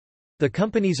 The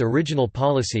company's original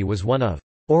policy was one of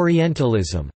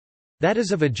Orientalism, that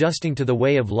is of adjusting to the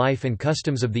way of life and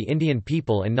customs of the Indian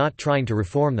people and not trying to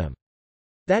reform them.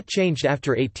 That changed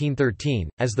after 1813,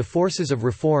 as the forces of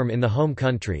reform in the home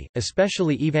country,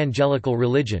 especially evangelical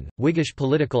religion, Whiggish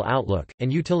political outlook,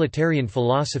 and utilitarian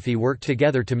philosophy worked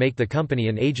together to make the company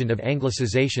an agent of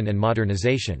Anglicization and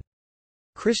modernization.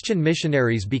 Christian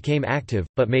missionaries became active,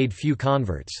 but made few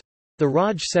converts. The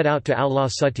Raj set out to outlaw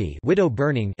sati, widow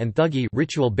burning, and thuggee,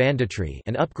 ritual banditry,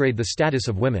 and upgrade the status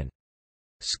of women.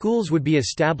 Schools would be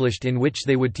established in which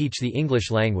they would teach the English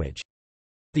language.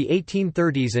 The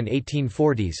 1830s and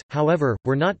 1840s, however,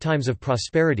 were not times of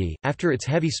prosperity. After its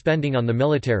heavy spending on the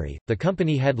military, the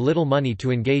company had little money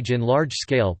to engage in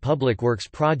large-scale public works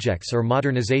projects or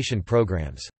modernization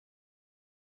programs.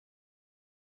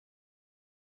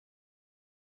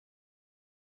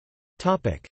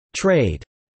 Topic: Trade.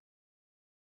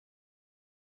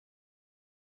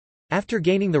 After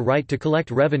gaining the right to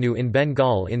collect revenue in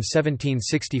Bengal in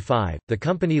 1765, the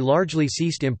company largely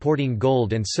ceased importing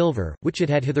gold and silver, which it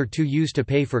had hitherto used to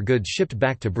pay for goods shipped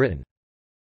back to Britain.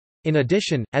 In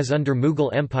addition, as under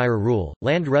Mughal Empire rule,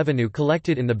 land revenue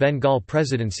collected in the Bengal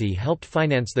Presidency helped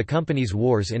finance the company's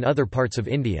wars in other parts of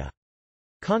India.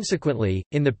 Consequently,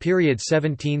 in the period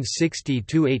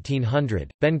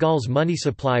 1760–1800, Bengal's money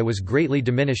supply was greatly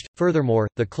diminished. Furthermore,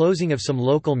 the closing of some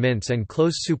local mints and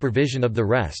close supervision of the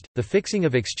rest, the fixing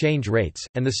of exchange rates,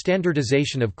 and the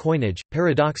standardization of coinage,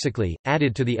 paradoxically,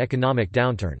 added to the economic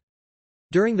downturn.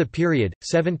 During the period,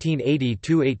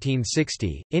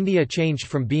 1780–1860, India changed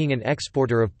from being an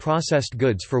exporter of processed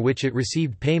goods for which it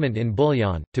received payment in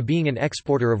bullion, to being an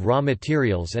exporter of raw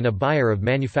materials and a buyer of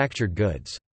manufactured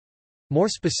goods. More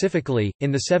specifically,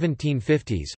 in the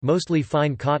 1750s, mostly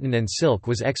fine cotton and silk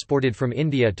was exported from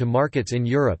India to markets in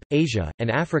Europe, Asia,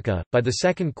 and Africa. By the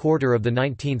second quarter of the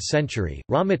 19th century,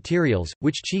 raw materials,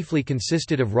 which chiefly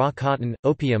consisted of raw cotton,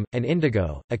 opium, and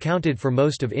indigo, accounted for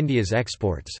most of India's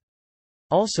exports.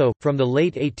 Also, from the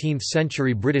late 18th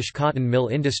century British cotton mill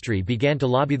industry began to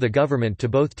lobby the government to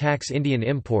both tax Indian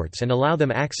imports and allow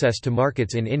them access to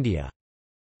markets in India.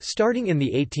 Starting in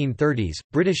the 1830s,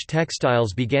 British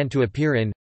textiles began to appear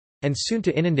in—and soon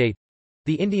to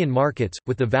inundate—the Indian markets,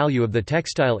 with the value of the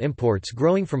textile imports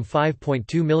growing from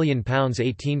 £5.2 million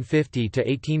 1850 to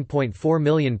 £18.4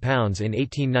 million in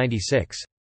 1896.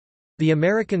 The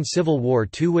American Civil War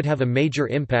too would have a major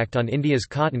impact on India's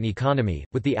cotton economy.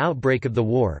 With the outbreak of the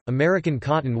war, American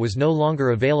cotton was no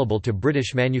longer available to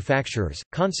British manufacturers,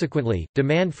 consequently,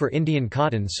 demand for Indian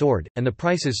cotton soared, and the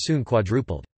prices soon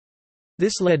quadrupled.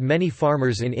 This led many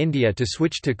farmers in India to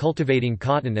switch to cultivating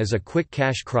cotton as a quick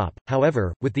cash crop.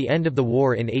 However, with the end of the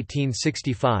war in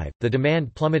 1865, the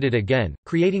demand plummeted again,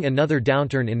 creating another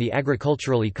downturn in the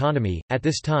agricultural economy. At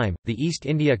this time, the East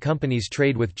India Company's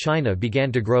trade with China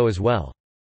began to grow as well.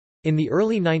 In the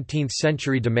early 19th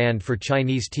century, demand for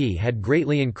Chinese tea had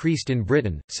greatly increased in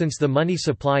Britain, since the money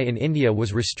supply in India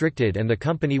was restricted and the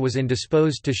company was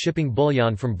indisposed to shipping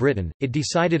bullion from Britain. It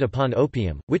decided upon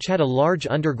opium, which had a large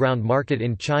underground market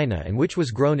in China and which was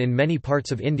grown in many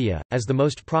parts of India, as the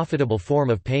most profitable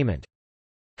form of payment.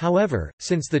 However,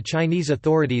 since the Chinese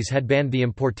authorities had banned the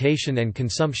importation and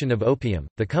consumption of opium,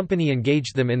 the company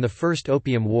engaged them in the First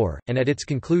Opium War, and at its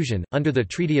conclusion, under the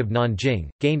Treaty of Nanjing,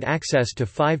 gained access to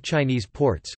 5 Chinese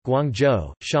ports: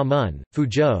 Guangzhou, Xiamen,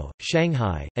 Fuzhou,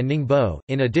 Shanghai, and Ningbo.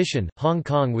 In addition, Hong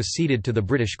Kong was ceded to the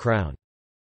British Crown.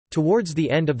 Towards the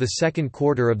end of the second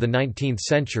quarter of the 19th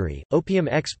century, opium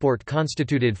export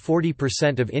constituted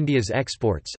 40% of India's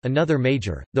exports. Another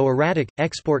major, though erratic,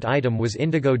 export item was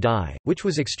indigo dye, which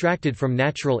was extracted from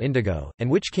natural indigo, and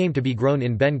which came to be grown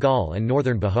in Bengal and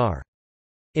northern Bihar.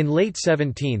 In late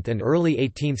 17th and early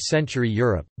 18th century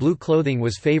Europe, blue clothing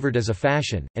was favoured as a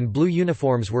fashion, and blue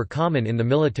uniforms were common in the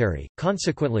military,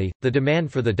 consequently, the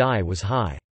demand for the dye was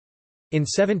high. In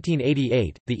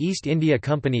 1788, the East India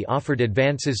Company offered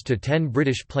advances to 10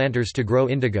 British planters to grow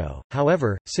indigo.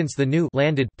 However, since the new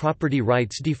landed property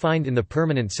rights defined in the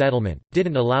permanent settlement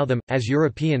didn't allow them, as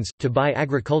Europeans, to buy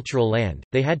agricultural land,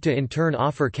 they had to in turn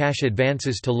offer cash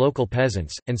advances to local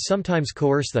peasants, and sometimes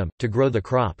coerce them, to grow the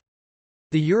crop.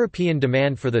 The European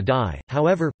demand for the dye,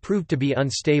 however, proved to be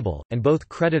unstable, and both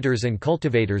creditors and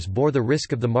cultivators bore the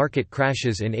risk of the market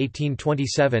crashes in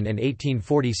 1827 and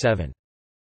 1847.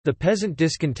 The peasant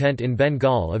discontent in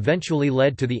Bengal eventually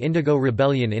led to the Indigo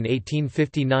Rebellion in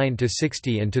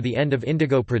 1859–60 and to the end of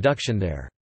indigo production there.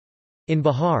 In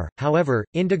Bihar, however,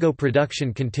 indigo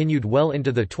production continued well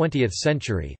into the 20th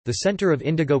century. The center of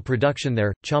indigo production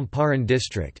there, Champaran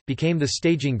district, became the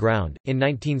staging ground, in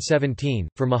 1917,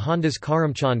 for Mohandas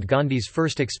Karamchand Gandhi's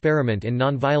first experiment in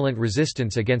nonviolent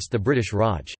resistance against the British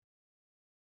Raj.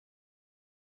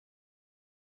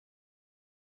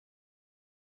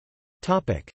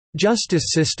 Justice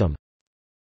system.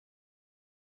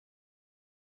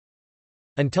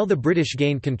 Until the British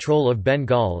gained control of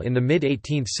Bengal in the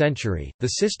mid-18th century, the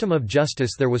system of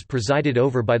justice there was presided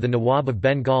over by the Nawab of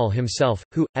Bengal himself,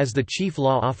 who, as the chief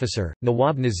law officer,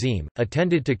 Nawab Nazim,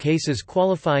 attended to cases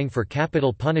qualifying for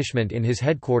capital punishment in his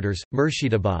headquarters,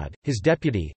 Murshidabad. His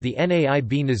deputy, the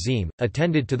Naib Nazim,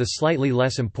 attended to the slightly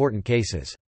less important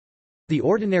cases. The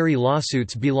ordinary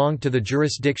lawsuits belonged to the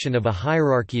jurisdiction of a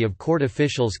hierarchy of court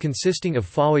officials consisting of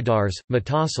fawidars,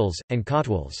 mutassils, and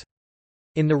kotwals.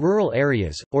 In the rural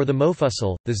areas, or the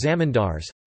mofussal, the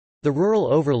zamindars—the rural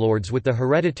overlords with the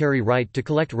hereditary right to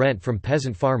collect rent from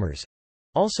peasant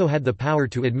farmers—also had the power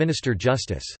to administer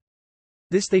justice.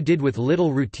 This they did with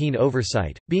little routine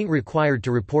oversight, being required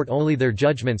to report only their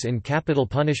judgments in capital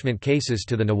punishment cases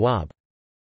to the Nawab.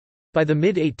 By the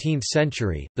mid-18th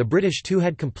century, the British too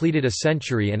had completed a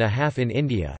century and a half in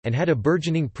India, and had a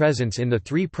burgeoning presence in the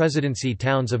 3 presidency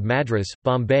towns of Madras,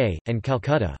 Bombay, and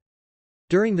Calcutta.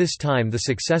 During this time the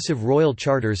successive royal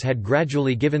charters had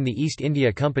gradually given the East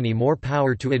India Company more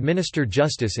power to administer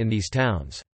justice in these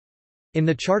towns. In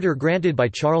the charter granted by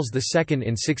Charles II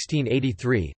in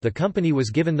 1683, the company was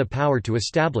given the power to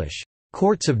establish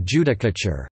courts of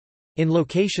judicature in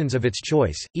locations of its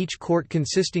choice, each court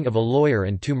consisting of a lawyer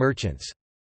and 2 merchants.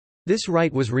 This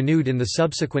right was renewed in the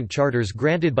subsequent charters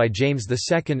granted by James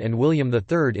II and William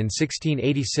III in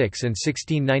 1686 and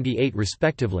 1698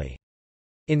 respectively.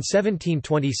 In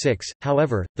 1726,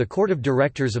 however, the court of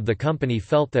directors of the company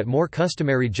felt that more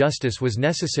customary justice was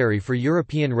necessary for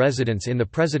European residents in the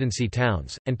presidency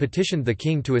towns, and petitioned the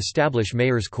king to establish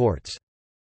mayors' courts.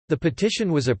 The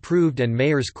petition was approved and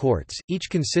mayors' courts, each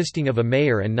consisting of a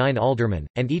mayor and 9 aldermen,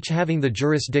 and each having the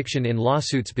jurisdiction in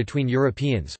lawsuits between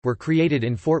Europeans, were created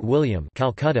in Fort William,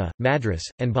 Calcutta, Madras,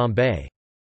 and Bombay.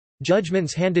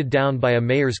 Judgments handed down by a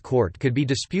mayor's court could be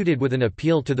disputed with an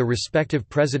appeal to the respective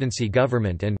presidency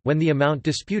government and, when the amount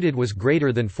disputed was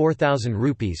greater than 4,000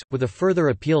 rupees, with a further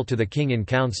appeal to the king in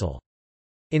council.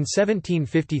 In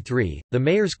 1753, the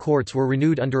mayor's courts were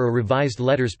renewed under a revised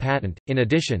letters patent. In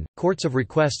addition, courts of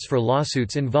requests for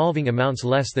lawsuits involving amounts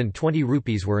less than 20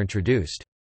 rupees were introduced.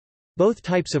 Both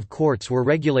types of courts were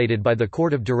regulated by the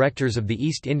Court of Directors of the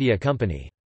East India Company.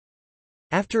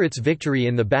 After its victory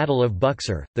in the Battle of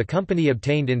Buxar, the company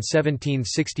obtained in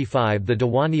 1765 the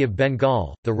Diwani of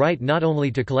Bengal, the right not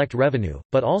only to collect revenue,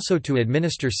 but also to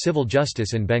administer civil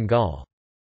justice in Bengal.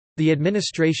 The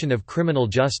administration of criminal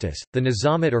justice, the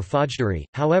Nizamat or Faujdari,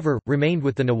 however, remained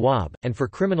with the Nawab, and for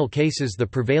criminal cases the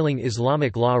prevailing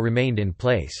Islamic law remained in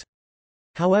place.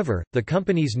 However, the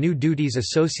company's new duties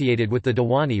associated with the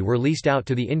Diwani were leased out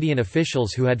to the Indian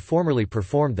officials who had formerly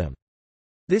performed them.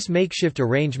 This makeshift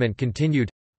arrangement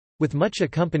continued—with much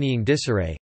accompanying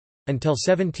disarray—until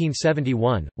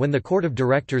 1771, when the Court of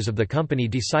Directors of the company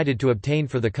decided to obtain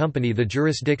for the company the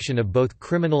jurisdiction of both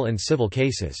criminal and civil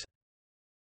cases.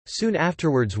 Soon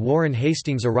afterwards Warren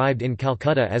Hastings arrived in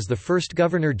Calcutta as the first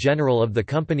Governor-General of the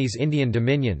company's Indian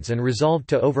dominions and resolved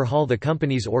to overhaul the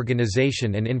company's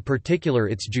organization and in particular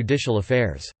its judicial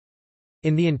affairs.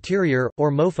 In the interior,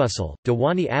 or Mofussil,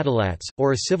 Diwani Adalats,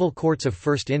 or civil courts of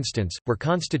first instance, were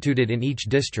constituted in each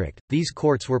district. These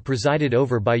courts were presided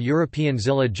over by European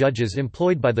Zilla judges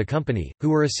employed by the company,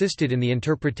 who were assisted in the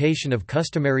interpretation of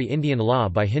customary Indian law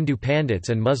by Hindu pandits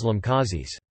and Muslim qazis.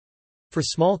 For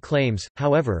small claims,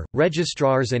 however,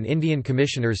 registrars and Indian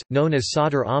commissioners, known as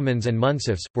Sadr Amans and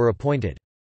Munsifs, were appointed.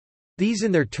 These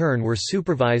in their turn were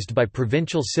supervised by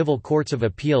provincial civil courts of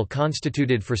appeal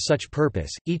constituted for such purpose,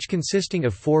 each consisting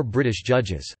of 4 British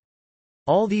judges.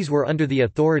 All these were under the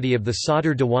authority of the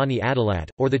Sadr Diwani Adalat,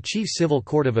 or the Chief Civil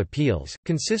Court of Appeals,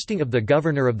 consisting of the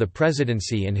Governor of the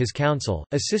Presidency and his council,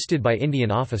 assisted by Indian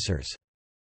officers.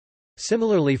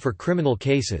 Similarly for criminal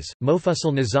cases,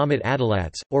 Mofussil Nizamat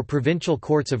Adalats, or provincial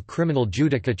courts of criminal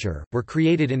judicature, were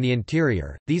created in the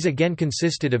interior. These again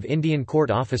consisted of Indian court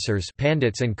officers,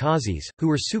 pandits and qazis, who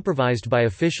were supervised by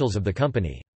officials of the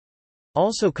company.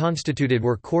 Also constituted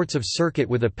were courts of circuit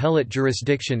with appellate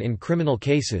jurisdiction in criminal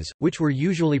cases, which were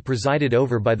usually presided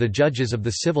over by the judges of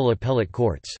the civil appellate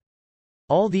courts.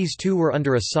 All these too were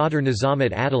under a Sadr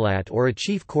Nizamat Adalat or a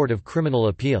chief court of criminal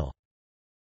appeal.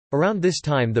 Around this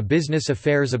time the business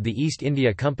affairs of the East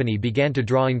India Company began to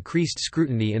draw increased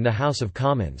scrutiny in the House of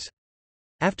Commons.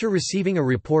 After receiving a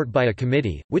report by a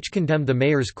committee, which condemned the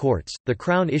mayor's courts, the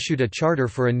Crown issued a charter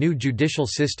for a new judicial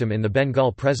system in the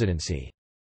Bengal Presidency.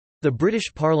 The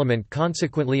British Parliament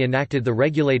consequently enacted the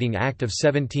Regulating Act of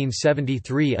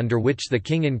 1773 under which the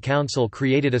King in Council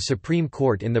created a Supreme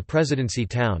Court in the Presidency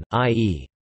town, i.e.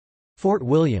 Fort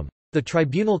William. The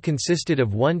tribunal consisted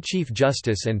of 1 Chief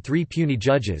Justice and 3 puisne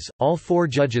judges, all 4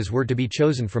 judges were to be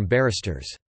chosen from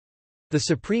barristers. The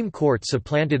Supreme Court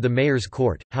supplanted the Mayor's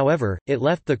Court, however, it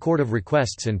left the Court of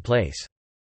Requests in place.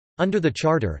 Under the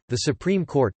Charter, the Supreme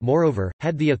Court, moreover,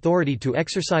 had the authority to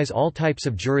exercise all types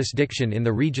of jurisdiction in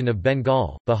the region of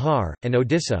Bengal, Bihar, and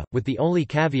Odisha, with the only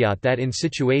caveat that in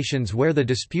situations where the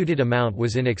disputed amount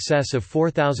was in excess of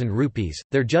 4,000 rupees,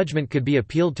 their judgment could be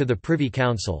appealed to the Privy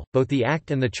Council. Both the Act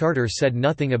and the Charter said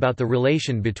nothing about the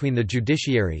relation between the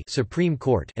judiciary Supreme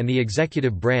Court and the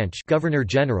executive branch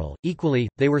Governor-General. Equally,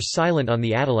 they were silent on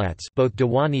the Adalats, both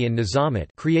Diwani and Nizamat,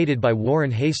 created by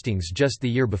Warren Hastings just the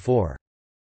year before.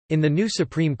 In the new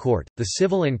Supreme Court, the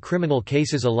civil and criminal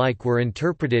cases alike were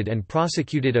interpreted and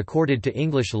prosecuted according to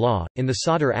English law. In the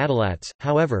Sadr Adalats,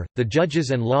 however, the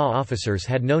judges and law officers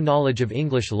had no knowledge of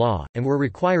English law, and were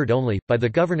required only, by the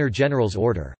Governor-General's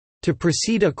order, to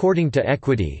proceed according to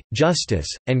equity, justice,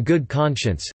 and good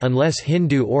conscience, unless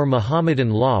Hindu or Mohammedan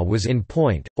law was in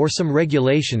point, or some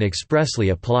regulation expressly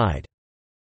applied.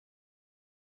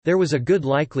 There was a good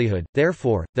likelihood,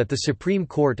 therefore, that the Supreme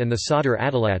Court and the Sadr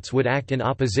Adalats would act in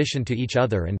opposition to each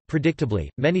other and, predictably,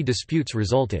 many disputes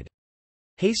resulted.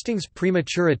 Hastings'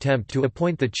 premature attempt to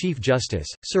appoint the Chief Justice,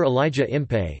 Sir Elijah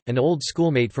Impey, an old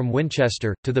schoolmate from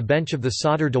Winchester, to the bench of the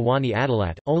Sadr Diwani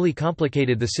Adalat, only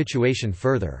complicated the situation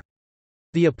further.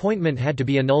 The appointment had to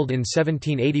be annulled in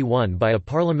 1781 by a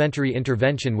parliamentary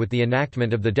intervention with the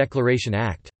enactment of the Declaration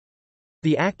Act.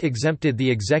 The Act exempted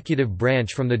the executive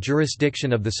branch from the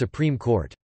jurisdiction of the Supreme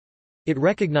Court. It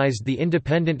recognized the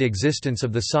independent existence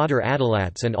of the Sadr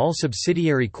Adalats and all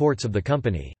subsidiary courts of the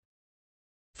company.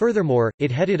 Furthermore, it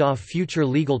headed off future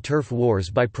legal turf wars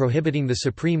by prohibiting the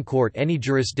Supreme Court any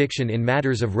jurisdiction in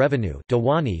matters of revenue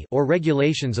or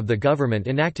regulations of the government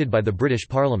enacted by the British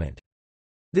Parliament.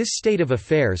 This state of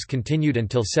affairs continued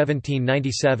until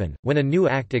 1797, when a new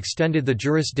act extended the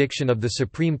jurisdiction of the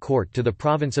Supreme Court to the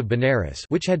province of Benares,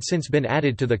 which had since been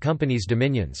added to the company's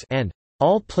dominions, and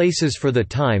all places for the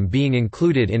time being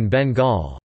included in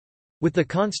Bengal. With the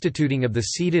constituting of the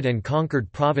ceded and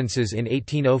conquered provinces in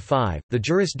 1805, the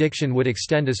jurisdiction would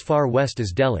extend as far west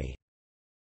as Delhi.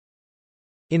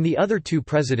 In the other two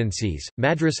presidencies,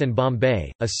 Madras and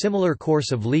Bombay, a similar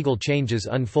course of legal changes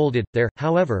unfolded. There,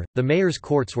 however, the mayor's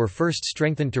courts were first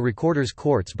strengthened to recorders'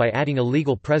 courts by adding a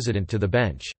legal president to the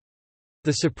bench.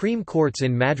 The Supreme Courts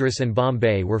in Madras and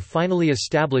Bombay were finally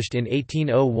established in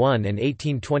 1801 and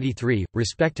 1823,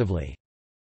 respectively.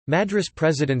 Madras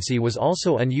presidency was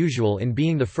also unusual in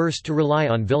being the first to rely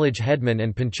on village headmen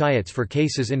and panchayats for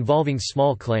cases involving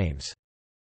small claims.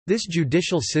 This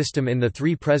judicial system in the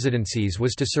three presidencies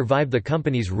was to survive the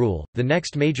company's rule, the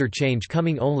next major change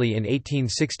coming only in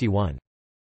 1861.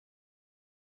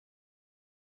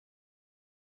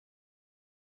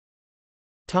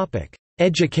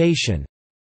 Education.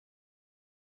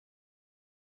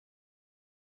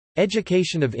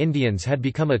 Education of Indians had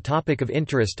become a topic of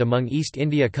interest among East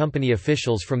India Company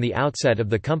officials from the outset of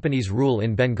the company's rule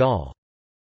in Bengal.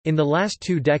 In the last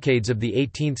 2 decades of the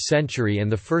 18th century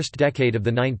and the first decade of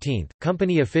the 19th,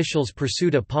 company officials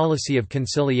pursued a policy of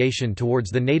conciliation towards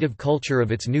the native culture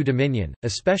of its new dominion,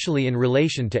 especially in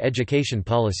relation to education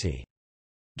policy.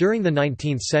 During the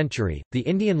 19th century, the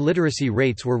Indian literacy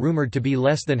rates were rumoured to be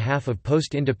less than half of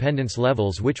post-independence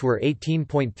levels, which were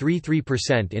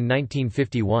 18.33% in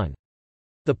 1951.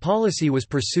 The policy was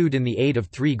pursued in the aid of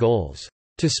 3 goals: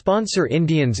 to sponsor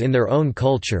Indians in their own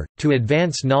culture, to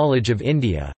advance knowledge of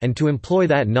India, and to employ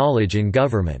that knowledge in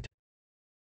government.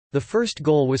 The first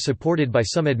goal was supported by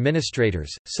some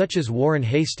administrators, such as Warren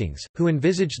Hastings, who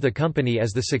envisaged the company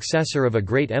as the successor of a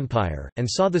great empire, and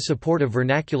saw the support of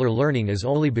vernacular learning as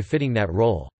only befitting that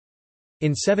role.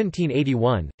 In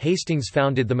 1781, Hastings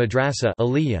founded the Madrasa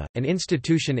Aliyah, an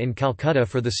institution in Calcutta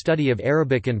for the study of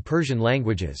Arabic and Persian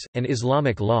languages, and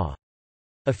Islamic law.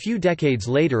 A few decades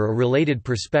later a related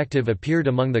perspective appeared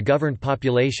among the governed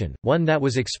population, one that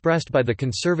was expressed by the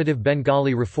conservative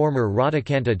Bengali reformer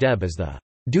Radhakanta Deb as the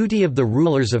duty of the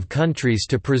rulers of countries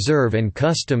to preserve and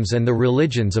customs and the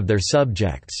religions of their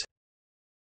subjects.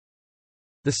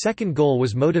 The second goal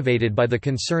was motivated by the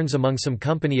concerns among some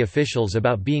company officials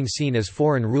about being seen as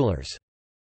foreign rulers.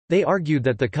 They argued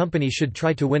that the company should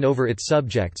try to win over its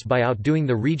subjects by outdoing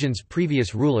the region's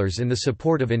previous rulers in the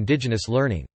support of indigenous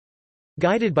learning.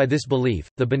 Guided by this belief,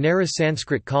 the Benares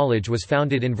Sanskrit College was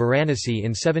founded in Varanasi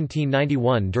in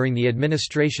 1791 during the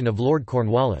administration of Lord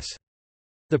Cornwallis.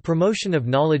 The promotion of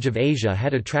knowledge of Asia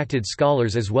had attracted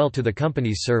scholars as well to the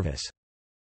company's service.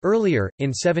 Earlier,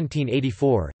 in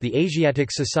 1784, the Asiatic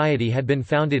Society had been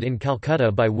founded in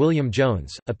Calcutta by William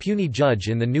Jones, a puisne judge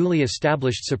in the newly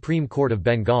established Supreme Court of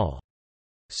Bengal.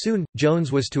 Soon,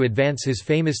 Jones was to advance his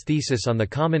famous thesis on the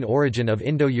common origin of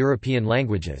Indo-European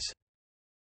languages.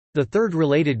 The third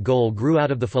related goal grew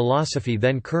out of the philosophy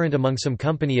then current among some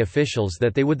company officials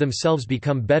that they would themselves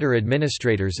become better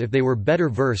administrators if they were better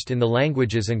versed in the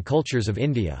languages and cultures of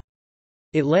India.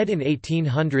 It led in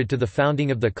 1800 to the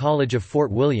founding of the College of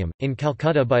Fort William, in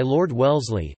Calcutta by Lord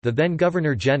Wellesley, the then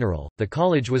Governor-General. The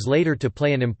college was later to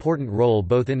play an important role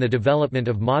both in the development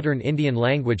of modern Indian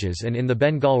languages and in the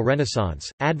Bengal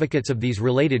Renaissance. Advocates of these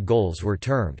related goals were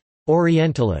termed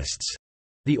Orientalists.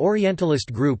 The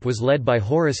Orientalist group was led by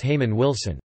Horace Hayman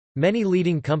Wilson. Many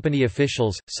leading company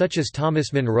officials, such as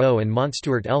Thomas Munro and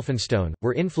Montstuart Elphinstone,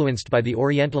 were influenced by the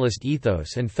Orientalist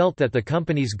ethos and felt that the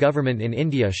company's government in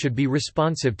India should be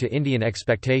responsive to Indian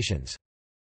expectations.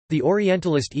 The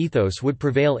Orientalist ethos would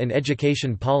prevail in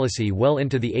education policy well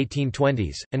into the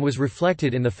 1820s, and was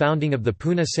reflected in the founding of the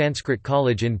Pune Sanskrit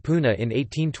College in Pune in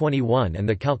 1821 and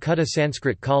the Calcutta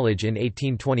Sanskrit College in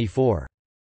 1824.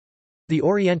 The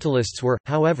Orientalists were,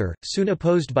 however, soon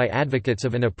opposed by advocates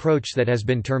of an approach that has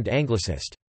been termed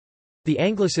Anglicist. The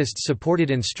Anglicists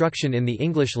supported instruction in the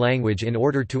English language in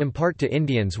order to impart to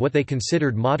Indians what they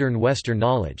considered modern Western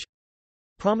knowledge.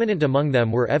 Prominent among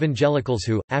them were evangelicals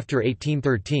who, after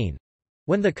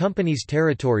 1813—when the company's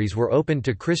territories were opened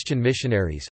to Christian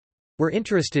missionaries—were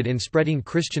interested in spreading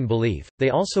Christian belief. They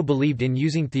also believed in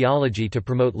using theology to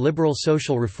promote liberal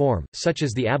social reform, such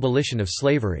as the abolition of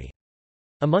slavery.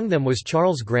 Among them was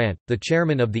Charles Grant, the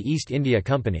chairman of the East India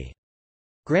Company.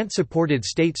 Grant supported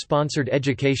state-sponsored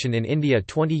education in India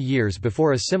 20 years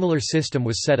before a similar system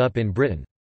was set up in Britain.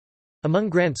 Among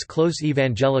Grant's close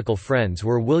evangelical friends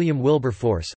were William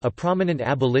Wilberforce, a prominent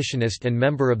abolitionist and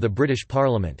member of the British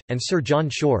Parliament, and Sir John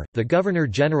Shore, the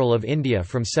Governor-General of India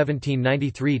from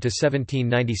 1793 to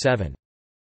 1797.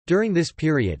 During this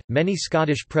period, many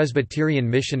Scottish Presbyterian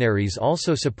missionaries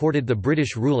also supported the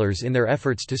British rulers in their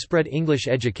efforts to spread English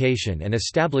education and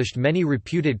established many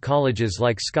reputed colleges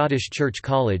like Scottish Church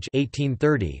College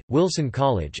 1830, Wilson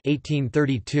College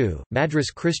 1832, Madras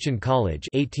Christian College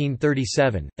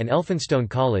 1837, and Elphinstone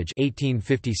College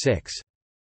 1856.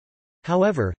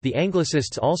 However, the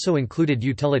Anglicists also included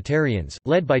utilitarians,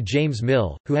 led by James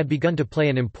Mill, who had begun to play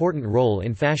an important role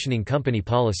in fashioning company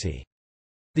policy.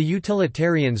 The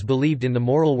utilitarians believed in the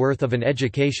moral worth of an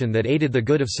education that aided the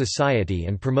good of society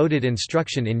and promoted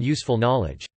instruction in useful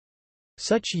knowledge.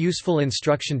 Such useful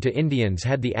instruction to Indians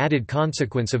had the added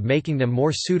consequence of making them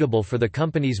more suitable for the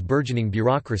company's burgeoning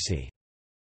bureaucracy.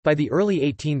 By the early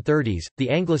 1830s, the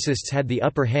Anglicists had the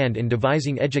upper hand in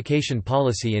devising education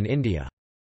policy in India.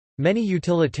 Many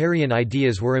utilitarian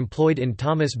ideas were employed in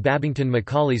Thomas Babington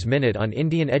Macaulay's Minute on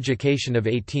Indian Education of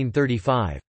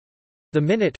 1835. The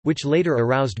Minute, which later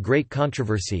aroused great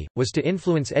controversy, was to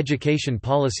influence education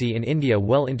policy in India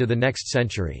well into the next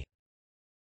century.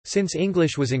 Since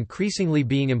English was increasingly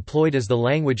being employed as the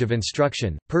language of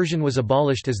instruction, Persian was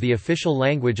abolished as the official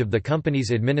language of the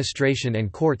company's administration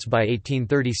and courts by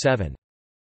 1837.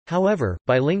 However,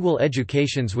 bilingual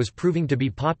educations was proving to be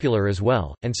popular as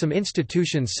well, and some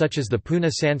institutions such as the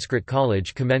Pune Sanskrit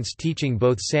College commenced teaching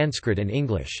both Sanskrit and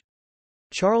English.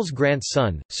 Charles Grant's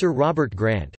son, Sir Robert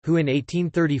Grant, who in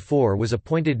 1834 was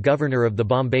appointed governor of the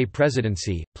Bombay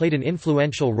Presidency, played an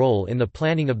influential role in the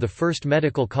planning of the first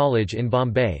medical college in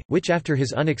Bombay, which after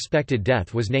his unexpected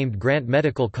death was named Grant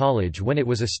Medical College when it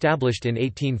was established in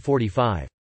 1845.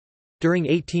 During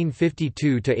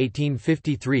 1852 to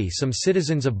 1853, some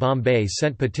citizens of Bombay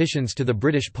sent petitions to the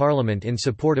British Parliament in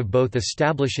support of both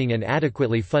establishing and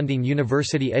adequately funding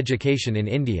university education in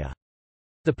India.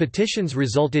 The petitions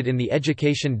resulted in the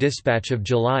Education Dispatch of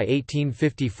July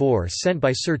 1854 sent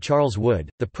by Sir Charles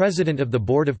Wood, the President of the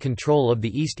Board of Control of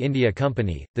the East India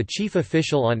Company, the chief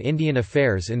official on Indian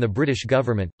affairs in the British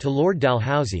government, to Lord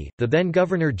Dalhousie, the then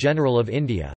Governor-General of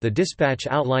India. The dispatch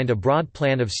outlined a broad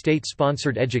plan of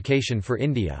state-sponsored education for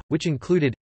India, which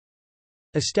included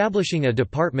establishing a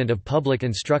Department of Public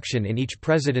Instruction in each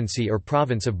presidency or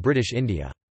province of British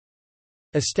India.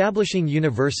 Establishing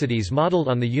universities modelled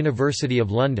on the University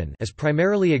of London as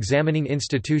primarily examining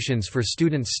institutions for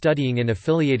students studying in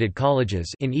affiliated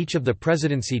colleges in each of the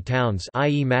presidency towns,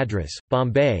 i.e. Madras,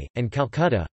 Bombay, and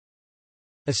Calcutta.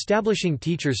 Establishing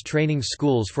teachers' training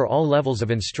schools for all levels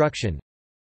of instruction.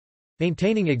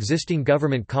 Maintaining existing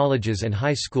government colleges and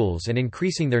high schools and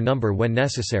increasing their number when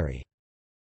necessary.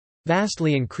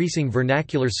 Vastly increasing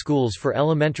vernacular schools for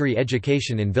elementary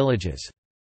education in villages.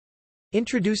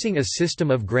 Introducing a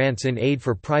system of grants in aid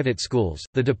for private schools,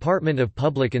 the Department of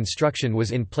Public Instruction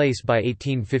was in place by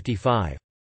 1855.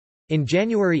 In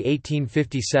January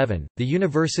 1857, the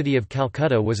University of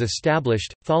Calcutta was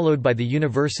established, followed by the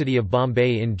University of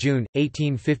Bombay in June,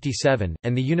 1857,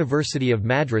 and the University of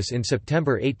Madras in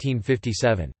September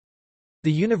 1857.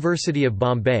 The University of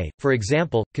Bombay, for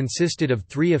example, consisted of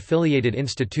 3 affiliated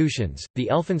institutions, the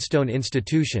Elphinstone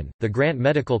Institution, the Grant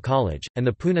Medical College, and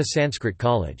the Pune Sanskrit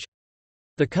College.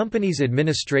 The company's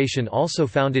administration also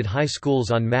founded high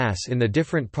schools en masse in the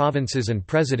different provinces and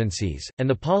presidencies, and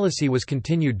the policy was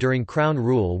continued during Crown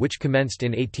rule, which commenced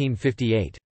in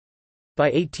 1858. By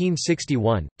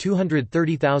 1861,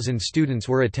 230,000 students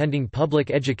were attending public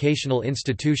educational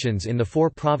institutions in the 4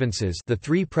 provinces, the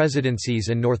 3 presidencies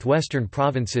and northwestern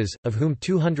provinces, of whom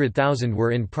 200,000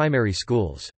 were in primary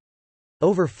schools.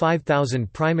 Over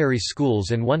 5,000 primary schools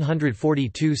and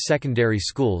 142 secondary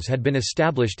schools had been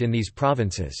established in these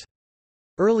provinces.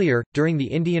 Earlier, during the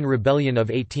Indian Rebellion of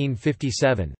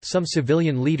 1857, some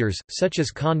civilian leaders, such as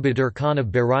Khan Bahadur Khan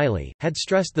of Bareilly, had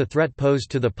stressed the threat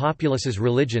posed to the populace's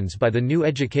religions by the new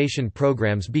education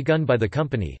programs begun by the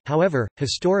company. However,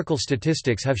 historical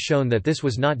statistics have shown that this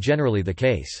was not generally the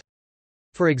case.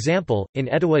 For example, in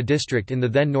Etawah district in the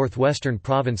then northwestern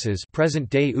provinces,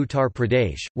 present-day Uttar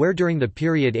Pradesh, where during the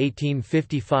period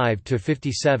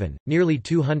 1855–57, nearly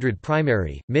 200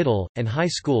 primary, middle, and high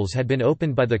schools had been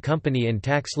opened by the company and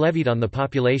tax levied on the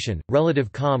population,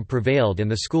 relative calm prevailed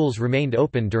and the schools remained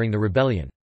open during the rebellion.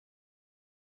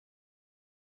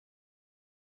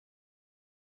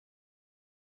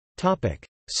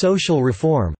 Social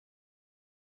reform.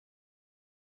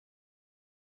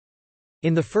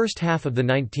 In the first half of the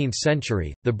 19th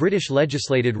century, the British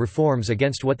legislated reforms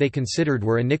against what they considered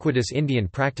were iniquitous Indian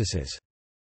practices.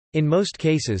 In most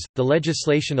cases, the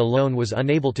legislation alone was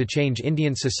unable to change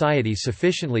Indian society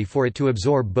sufficiently for it to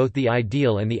absorb both the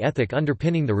ideal and the ethic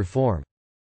underpinning the reform.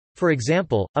 For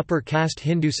example, upper caste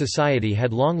Hindu society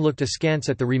had long looked askance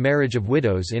at the remarriage of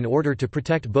widows in order to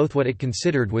protect both what it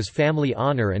considered was family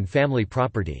honor and family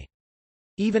property.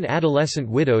 Even adolescent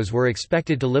widows were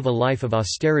expected to live a life of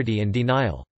austerity and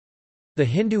denial. The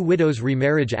Hindu Widows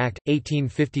Remarriage Act,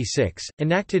 1856,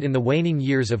 enacted in the waning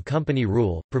years of company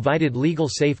rule, provided legal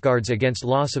safeguards against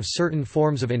loss of certain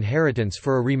forms of inheritance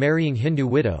for a remarrying Hindu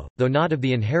widow, though not of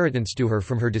the inheritance to her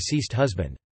from her deceased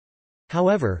husband.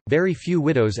 However, very few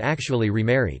widows actually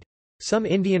remarried. Some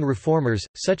Indian reformers,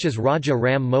 such as Raja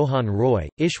Ram Mohan Roy,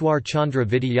 Ishwar Chandra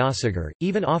Vidyasagar,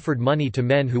 even offered money to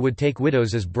men who would take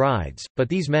widows as brides, but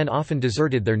these men often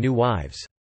deserted their new wives.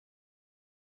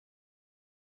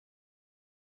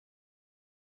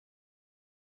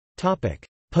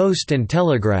 Post and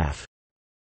telegraph.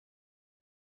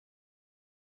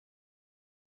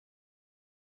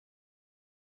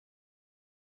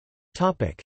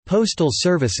 Postal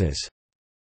services.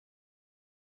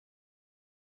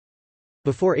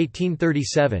 Before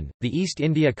 1837, the East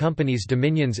India Company's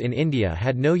dominions in India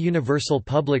had no universal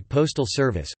public postal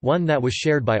service, one that was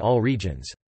shared by all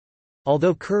regions.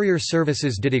 Although courier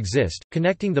services did exist,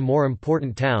 connecting the more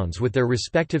important towns with their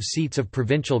respective seats of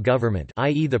provincial government,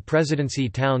 i.e. the presidency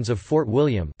towns of Fort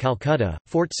William, Calcutta,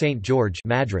 Fort St. George,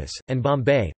 Madras, and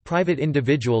Bombay, private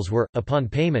individuals were, upon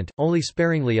payment, only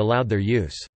sparingly allowed their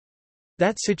use.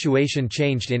 That situation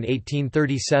changed in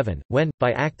 1837, when,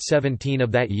 by Act 17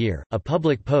 of that year, a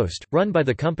public post, run by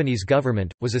the company's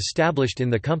government, was established in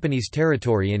the company's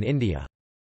territory in India.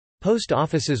 Post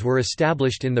offices were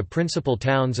established in the principal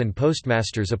towns and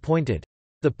postmasters appointed.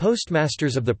 The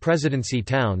postmasters of the presidency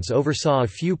towns oversaw a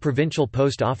few provincial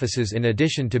post offices in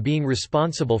addition to being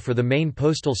responsible for the main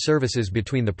postal services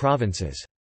between the provinces.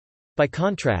 By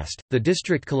contrast, the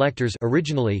district collectors,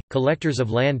 originally collectors of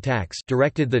land tax,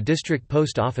 directed the district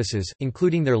post offices,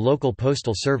 including their local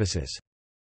postal services.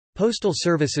 Postal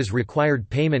services required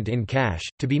payment in cash,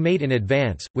 to be made in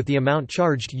advance, with the amount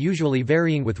charged usually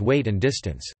varying with weight and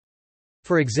distance.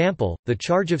 For example, the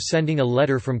charge of sending a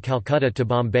letter from Calcutta to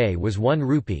Bombay was 1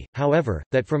 rupee, however,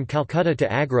 that from Calcutta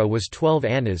to Agra was 12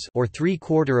 annas or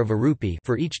 3/4 of a rupee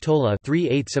for each tola,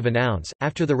 3/8 of an ounce.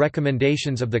 After the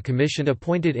recommendations of the commission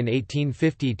appointed in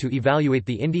 1850 to evaluate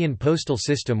the Indian postal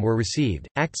system were received,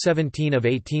 Act 17 of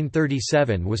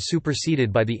 1837 was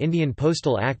superseded by the Indian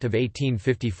Postal Act of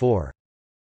 1854.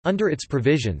 Under its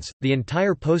provisions, the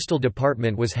entire postal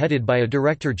department was headed by a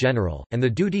Director General, and the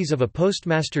duties of a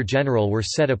Postmaster General were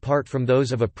set apart from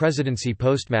those of a Presidency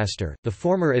Postmaster. The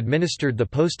former administered the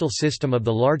postal system of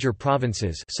the larger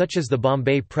provinces such as the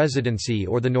Bombay Presidency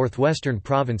or the northwestern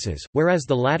provinces, whereas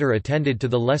the latter attended to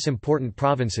the less important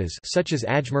provinces such as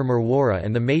Ajmer Merwara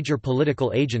and the major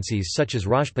political agencies such as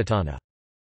Rajputana.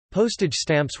 Postage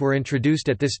stamps were introduced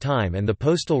at this time and the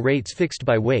postal rates fixed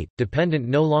by weight, dependent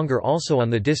no longer also on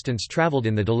the distance travelled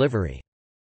in the delivery.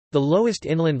 The lowest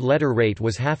inland letter rate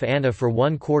was half anna for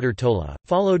 1/4 tola,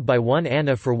 followed by 1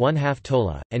 anna for 1/2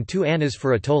 tola, and 2 annas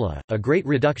for a tola, a great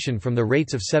reduction from the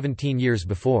rates of 17 years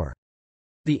before.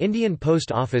 The Indian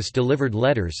Post Office delivered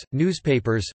letters,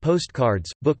 newspapers, postcards,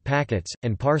 book packets,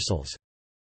 and parcels.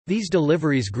 These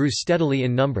deliveries grew steadily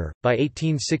in number. By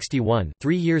 1861,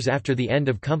 3 years after the end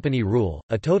of company rule,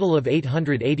 a total of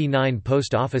 889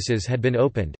 post offices had been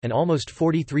opened, and almost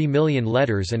 43 million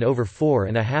letters and over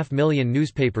 4.5 million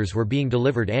newspapers were being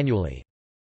delivered annually.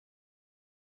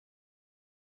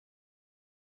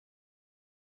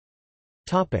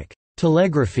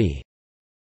 Telegraphy.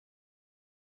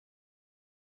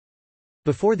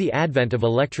 Before the advent of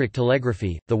electric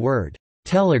telegraphy, the word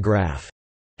telegraph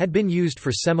had been used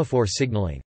for semaphore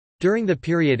signaling. During the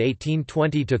period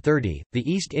 1820–30, the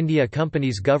East India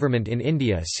Company's government in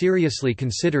India seriously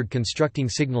considered constructing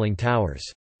signalling towers,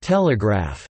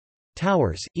 telegraph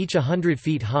towers, each 100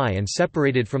 feet high and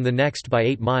separated from the next by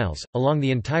 8 miles, along the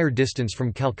entire distance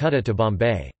from Calcutta to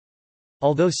Bombay.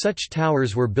 Although such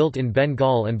towers were built in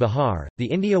Bengal and Bihar, the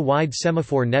India-wide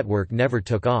semaphore network never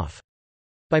took off.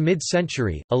 By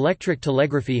mid-century, electric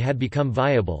telegraphy had become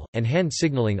viable, and hand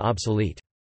signalling obsolete.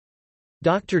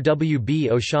 Dr. W.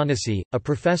 B. O'Shaughnessy, a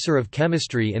professor of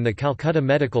chemistry in the Calcutta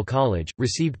Medical College,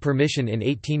 received permission in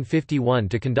 1851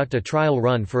 to conduct a trial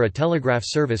run for a telegraph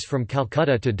service from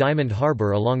Calcutta to Diamond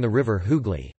Harbour along the river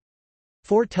Hooghly.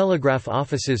 4 telegraph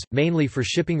offices, mainly for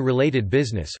shipping-related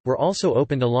business, were also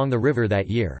opened along the river that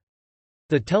year.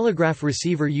 The telegraph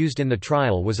receiver used in the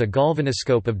trial was a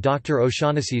galvanoscope of Dr.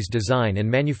 O'Shaughnessy's design and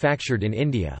manufactured in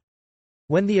India.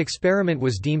 When the experiment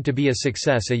was deemed to be a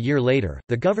success a year later,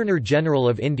 the Governor-General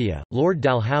of India, Lord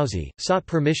Dalhousie, sought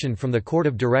permission from the Court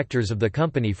of Directors of the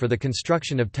company for the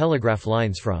construction of telegraph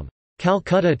lines from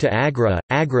Calcutta to Agra,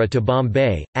 Agra to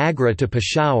Bombay, Agra to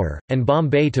Peshawar, and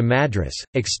Bombay to Madras,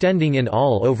 extending in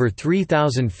all over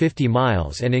 3,050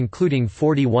 miles and including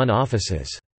 41 offices.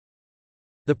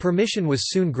 The permission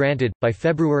was soon granted. By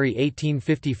February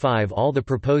 1855, all the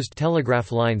proposed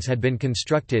telegraph lines had been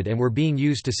constructed and were being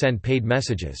used to send paid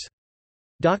messages.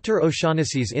 Dr.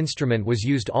 O'Shaughnessy's instrument was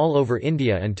used all over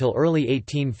India until early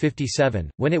 1857,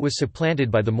 when it was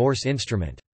supplanted by the Morse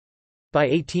instrument. By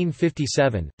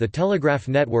 1857, the telegraph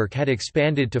network had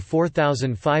expanded to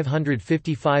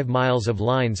 4,555 miles of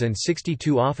lines and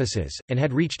 62 offices, and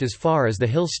had reached as far as the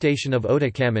hill station of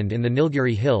Otakam in the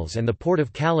Nilgiri Hills and the port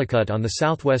of Calicut on the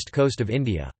southwest coast of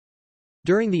India.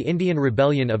 During the Indian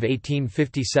Rebellion of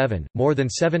 1857, more than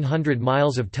 700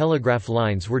 miles of telegraph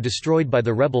lines were destroyed by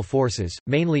the rebel forces,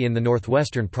 mainly in the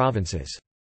northwestern provinces.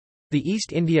 The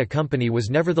East India Company was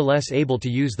nevertheless able to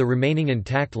use the remaining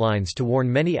intact lines to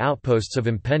warn many outposts of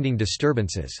impending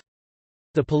disturbances.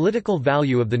 The political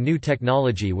value of the new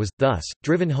technology was, thus,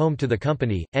 driven home to the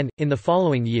company, and, in the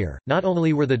following year, not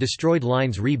only were the destroyed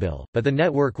lines rebuilt, but the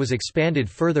network was expanded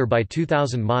further by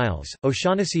 2,000 miles.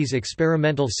 O'Shaughnessy's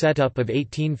experimental setup of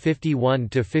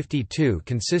 1851–52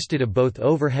 consisted of both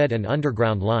overhead and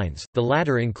underground lines, the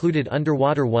latter included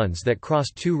underwater ones that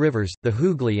crossed two rivers, the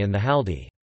Hooghly and the Haldi.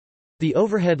 The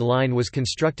overhead line was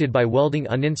constructed by welding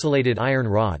uninsulated iron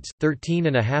rods,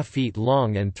 13.5 feet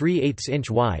long and 3/8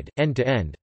 inch wide, end to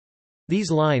end.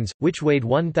 These lines, which weighed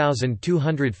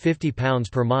 1,250 pounds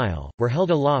per mile, were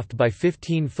held aloft by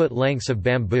 15-foot lengths of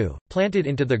bamboo, planted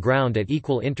into the ground at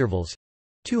equal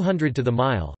intervals—200 to the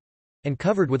mile—and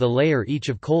covered with a layer each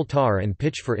of coal tar and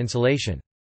pitch for insulation.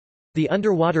 The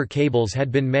underwater cables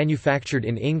had been manufactured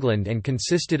in England and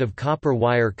consisted of copper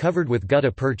wire covered with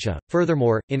gutta percha.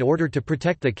 Furthermore, in order to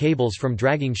protect the cables from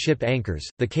dragging ship anchors,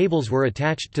 the cables were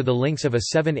attached to the links of a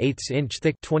 7/8 inch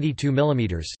thick 22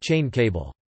 mm chain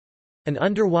cable. An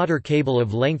underwater cable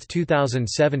of length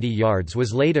 2,070 yards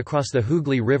was laid across the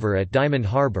Hooghly River at Diamond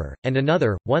Harbour, and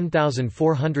another,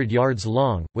 1,400 yards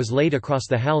long, was laid across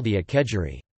the Haldi at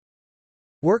Kedjeri.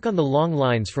 Work on the long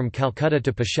lines from Calcutta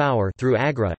to Peshawar through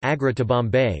Agra, Agra to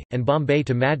Bombay, and Bombay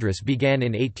to Madras began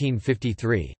in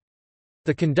 1853.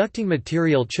 The conducting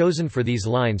material chosen for these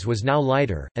lines was now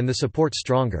lighter, and the support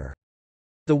stronger.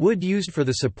 The wood used for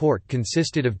the support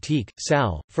consisted of teak,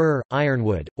 sal, fir,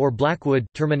 ironwood, or blackwood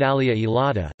Terminalia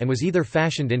elata, and was either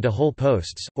fashioned into whole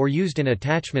posts, or used in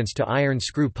attachments to iron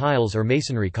screw piles or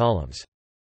masonry columns.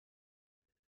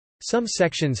 Some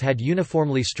sections had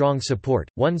uniformly strong support,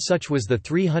 one such was the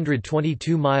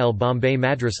 322-mile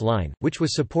Bombay-Madras line, which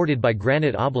was supported by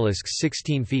granite obelisks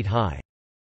 16 feet high.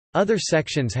 Other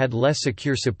sections had less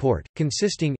secure support,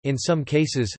 consisting, in some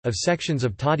cases, of sections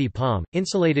of toddy palm,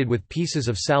 insulated with pieces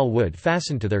of sal wood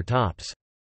fastened to their tops.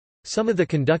 Some of the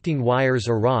conducting wires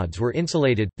or rods were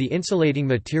insulated, the insulating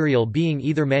material being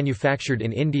either manufactured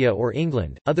in India or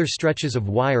England. Other stretches of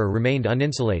wire remained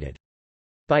uninsulated.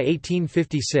 By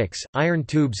 1856, iron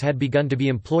tubes had begun to be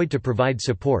employed to provide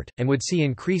support, and would see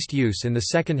increased use in the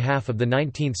second half of the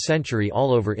 19th century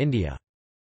all over India.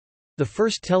 The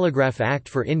first Telegraph Act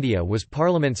for India was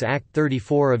Parliament's Act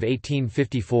 34 of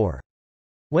 1854.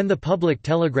 When the public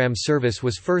telegram service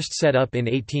was first set up in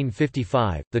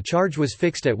 1855, the charge was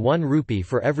fixed at 1 rupee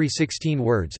for every 16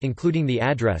 words including the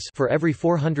address for every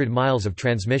 400 miles of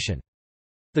transmission.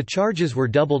 The charges were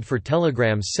doubled for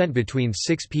telegrams sent between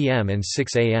 6 p.m. and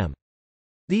 6 a.m.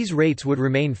 These rates would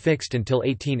remain fixed until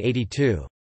 1882.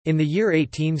 In the year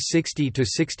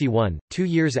 1860–61, 2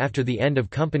 years after the end of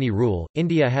company rule,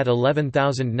 India had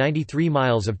 11,093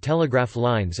 miles of telegraph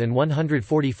lines and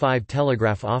 145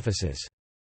 telegraph offices.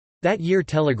 That year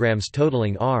telegrams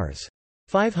totaling Rs.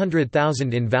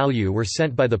 500,000 in value were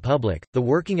sent by the public. The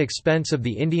working expense of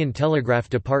the Indian Telegraph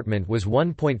Department was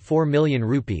 1.4 million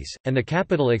rupees, and the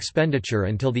capital expenditure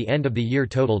until the end of the year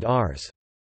totaled Rs.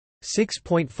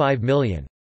 6.5 million.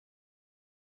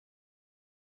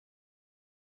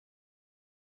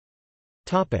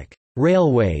 Topic: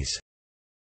 Railways.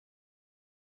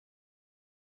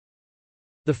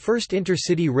 The first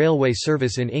intercity railway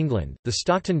service in England, the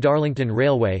Stockton-Darlington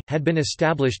Railway, had been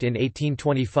established in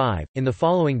 1825. In the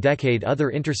following decade,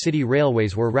 other intercity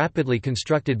railways were rapidly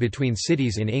constructed between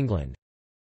cities in England.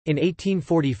 In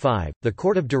 1845, the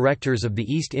Court of Directors of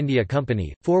the East India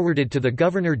Company forwarded to the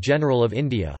Governor-General of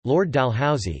India, Lord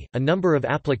Dalhousie, a number of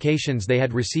applications they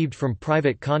had received from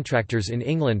private contractors in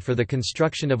England for the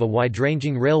construction of a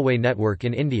wide-ranging railway network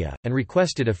in India, and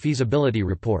requested a feasibility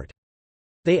report.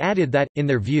 They added that, in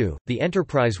their view, the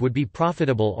enterprise would be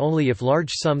profitable only if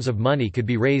large sums of money could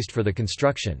be raised for the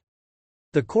construction.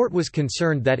 The court was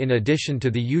concerned that in addition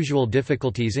to the usual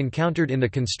difficulties encountered in the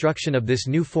construction of this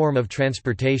new form of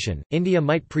transportation, India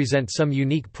might present some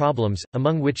unique problems,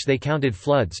 among which they counted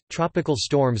floods, tropical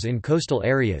storms in coastal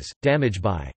areas, damage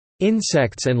by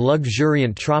insects and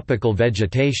luxuriant tropical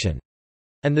vegetation,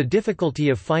 and the difficulty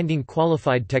of finding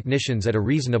qualified technicians at a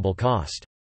reasonable cost.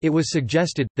 It was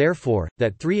suggested, therefore,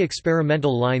 that 3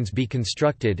 experimental lines be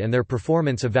constructed and their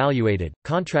performance evaluated.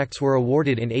 Contracts were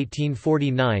awarded in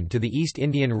 1849 to the East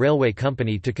Indian Railway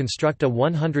Company to construct a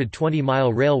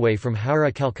 120-mile railway from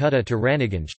Howrah, Calcutta to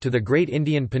Raniganj, to the Great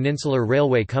Indian Peninsular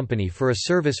Railway Company for a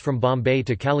service from Bombay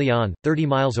to Kalyan, 30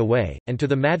 miles away, and to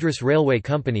the Madras Railway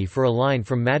Company for a line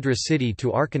from Madras city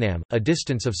to Arkanam, a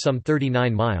distance of some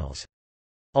 39 miles.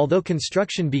 Although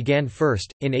construction began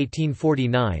first, in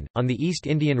 1849, on the East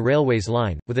Indian Railways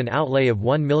line, with an outlay of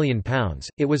 £1 million,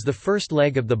 it was the first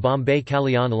leg of the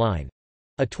Bombay-Kalyan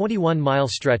line—a 21-mile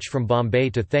stretch from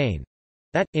Bombay to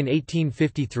Thane—that, in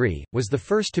 1853, was the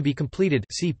first to be completed.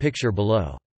 See picture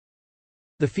below.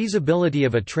 The feasibility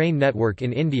of a train network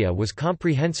in India was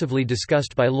comprehensively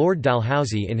discussed by Lord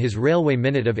Dalhousie in his Railway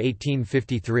Minute of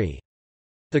 1853.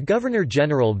 The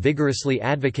Governor-General vigorously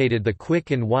advocated the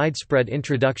quick and widespread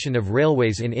introduction of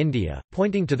railways in India,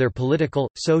 pointing to their political,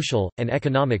 social, and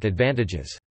economic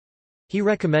advantages. He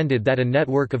recommended that a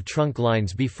network of trunk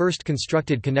lines be first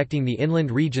constructed connecting the inland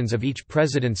regions of each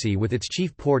presidency with its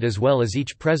chief port as well as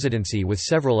each presidency with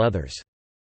several others.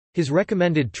 His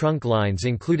recommended trunk lines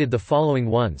included the following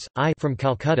ones: I from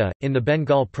Calcutta, in the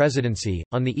Bengal Presidency,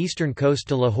 on the eastern coast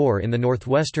to Lahore in the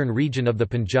northwestern region of the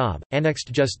Punjab,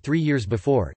 annexed just 3 years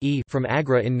before, E from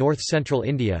Agra in north-central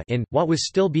India in, what was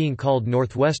still being called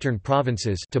northwestern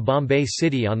provinces to Bombay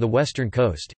City on the western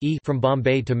coast, E from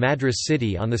Bombay to Madras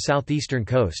City on the southeastern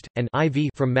coast, and IV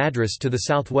from Madras to the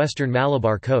southwestern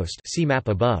Malabar coast, see map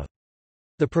above.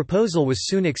 The proposal was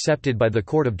soon accepted by the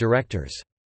Court of Directors.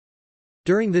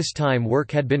 During this time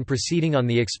work had been proceeding on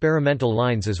the experimental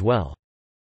lines as well.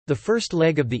 The first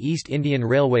leg of the East Indian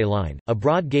Railway line, a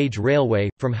broad-gauge railway,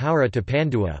 from Howrah to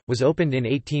Pandua, was opened in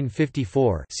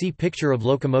 1854, see picture of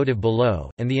locomotive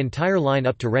below, and the entire line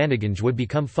up to Raniganj would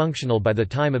become functional by the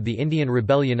time of the Indian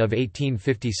Rebellion of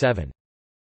 1857.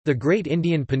 The Great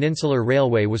Indian Peninsular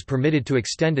Railway was permitted to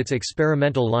extend its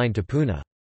experimental line to Pune.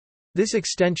 This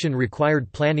extension required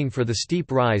planning for the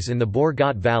steep rise in the Bore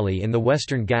Ghat Valley in the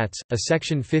Western Ghats, a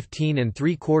section 15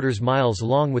 3/4 miles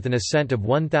long with an ascent of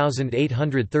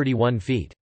 1,831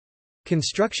 feet.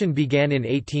 Construction began in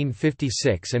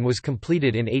 1856 and was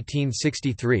completed in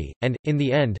 1863, and, in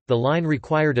the end, the line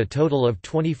required a total of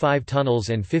 25 tunnels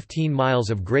and 15 miles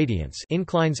of gradients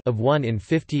inclines of 1 in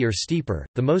 50 or steeper,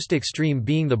 the most extreme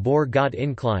being the Bore Ghat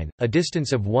incline, a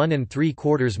distance of 1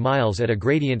 3/4 miles at a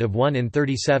gradient of 1 in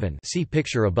 37 see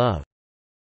picture above.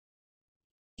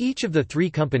 Each of the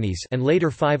 3 companies and later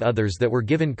 5 others that were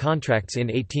given contracts in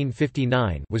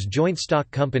 1859 was joint stock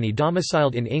company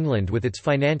domiciled in England with its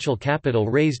financial capital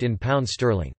raised in pounds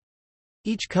sterling.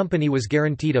 Each company was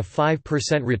guaranteed a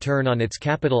 5% return on its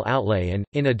capital outlay and,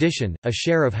 in addition, a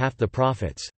share of half the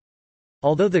profits.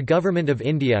 Although the Government of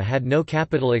India had no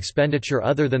capital expenditure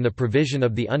other than the provision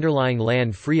of the underlying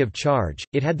land free of charge,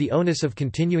 it had the onus of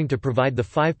continuing to provide the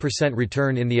 5%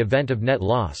 return in the event of net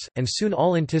loss, and soon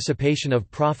all anticipation of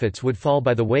profits would fall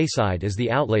by the wayside as the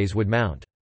outlays would mount.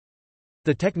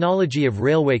 The technology of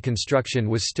railway construction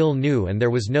was still new and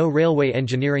there was no railway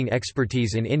engineering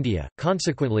expertise in India,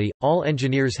 consequently, all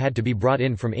engineers had to be brought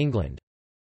in from England.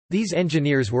 These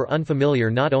engineers were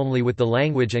unfamiliar not only with the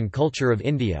language and culture of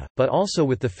India, but also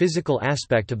with the physical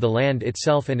aspect of the land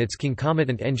itself and its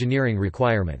concomitant engineering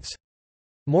requirements.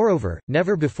 Moreover,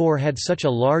 never before had such a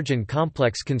large and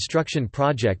complex construction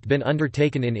project been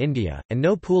undertaken in India, and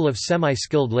no pool of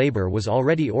semi-skilled labour was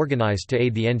already organised to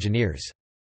aid the engineers.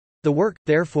 The work,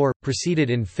 therefore, proceeded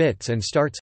in fits and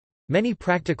starts—many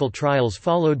practical trials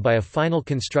followed by a final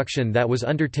construction that was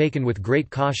undertaken with great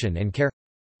caution and care,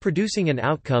 producing an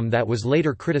outcome that was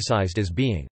later criticized as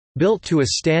being built to a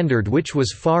standard which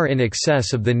was far in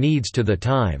excess of the needs to the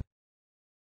time.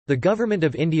 The Government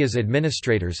of India's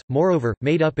administrators, moreover,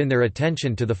 made up in their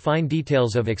attention to the fine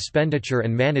details of expenditure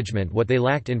and management what they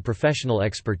lacked in professional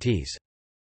expertise.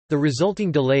 The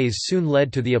resulting delays soon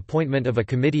led to the appointment of a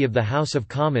committee of the House of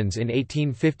Commons in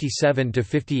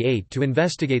 1857–58 to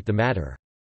investigate the matter.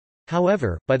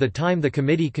 However, by the time the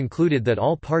committee concluded that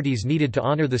all parties needed to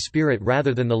honour the spirit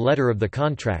rather than the letter of the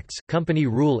contracts, company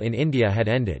rule in India had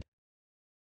ended.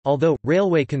 Although,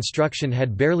 railway construction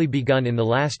had barely begun in the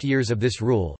last years of this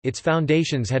rule, its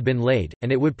foundations had been laid,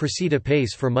 and it would proceed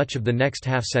apace for much of the next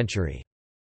half-century.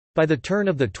 By the turn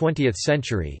of the 20th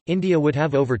century, India would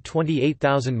have over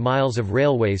 28,000 miles of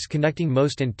railways connecting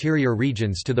most interior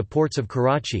regions to the ports of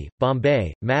Karachi,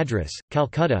 Bombay, Madras,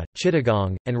 Calcutta,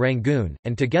 Chittagong, and Rangoon,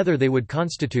 and together they would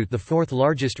constitute the fourth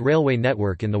largest railway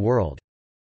network in the world.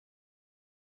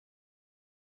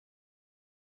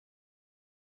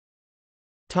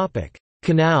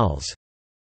 Canals.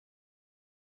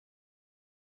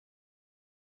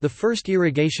 The first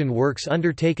irrigation works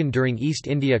undertaken during East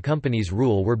India Company's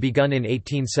rule were begun in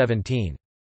 1817.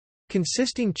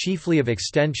 Consisting chiefly of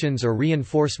extensions or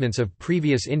reinforcements of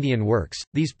previous Indian works,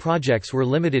 these projects were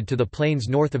limited to the plains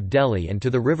north of Delhi and to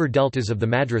the river deltas of the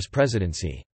Madras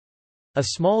Presidency. A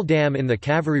small dam in the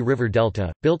Kaveri River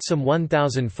Delta, built some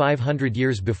 1,500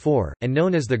 years before, and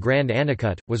known as the Grand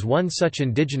Anicut, was one such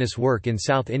indigenous work in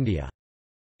South India.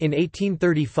 In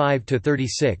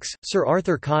 1835–36, Sir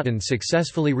Arthur Cotton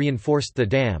successfully reinforced the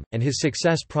dam, and his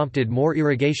success prompted more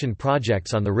irrigation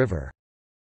projects on the river.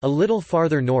 A little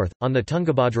farther north, on the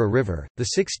Tungabhadra River,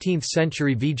 the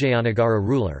 16th-century Vijayanagara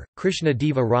ruler, Krishna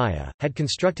Deva Raya, had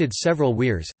constructed several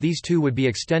weirs. These too would be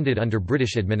extended under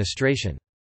British administration.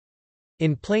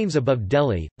 In plains above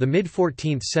Delhi, the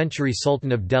mid-14th century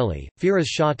Sultan of Delhi, Firoz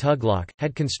Shah Tughlaq,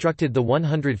 had constructed the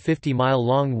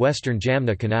 150-mile-long Western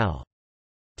Jamna Canal.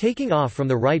 Taking off from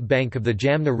the right bank of the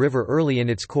Jamna River early in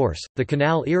its course, the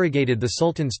canal irrigated the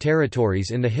Sultan's territories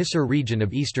in the Hisar region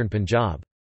of eastern Punjab.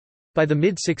 By the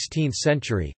mid-16th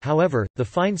century, however, the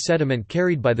fine sediment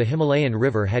carried by the Himalayan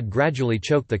river had gradually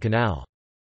choked the canal.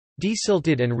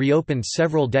 Desilted and reopened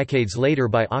several decades later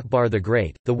by Akbar the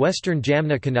Great, the Western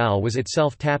Jamna Canal was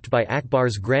itself tapped by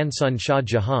Akbar's grandson Shah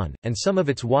Jahan, and some of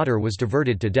its water was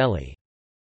diverted to Delhi.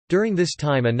 During this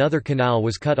time another canal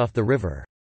was cut off the river.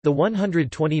 The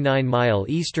 129-mile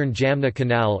eastern Jamna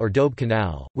Canal or Doab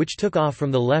Canal, which took off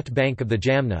from the left bank of the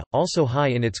Jamna, also high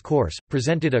in its course,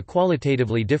 presented a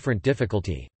qualitatively different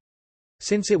difficulty.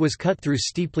 Since it was cut through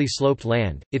steeply sloped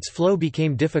land, its flow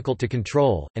became difficult to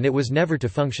control, and it was never to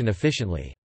function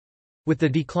efficiently. With the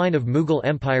decline of Mughal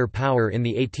Empire power in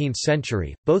the 18th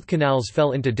century, both canals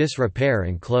fell into disrepair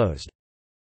and closed.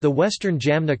 The Western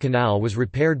Jamna Canal was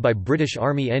repaired by British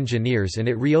Army engineers and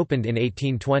it reopened in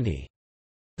 1820.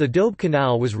 The Doab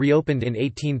Canal was reopened in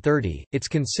 1830. Its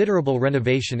considerable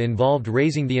renovation involved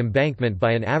raising the embankment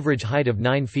by an average height of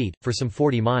 9 feet, for some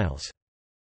 40 miles.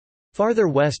 Farther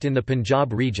west in the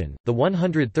Punjab region, the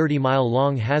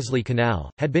 130-mile-long Hasli Canal,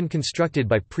 had been constructed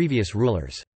by previous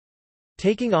rulers.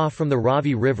 Taking off from the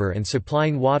Ravi River and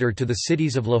supplying water to the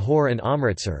cities of Lahore and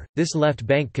Amritsar, this left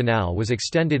bank canal was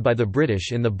extended by the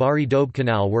British in the Bari Doab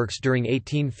Canal works during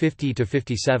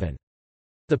 1850–57.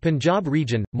 The Punjab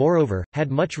region, moreover, had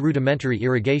much rudimentary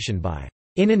irrigation by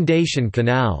inundation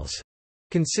canals,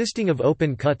 consisting of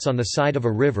open cuts on the side of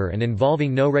a river and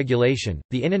involving no regulation.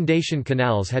 The inundation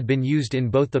canals had been used in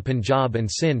both the Punjab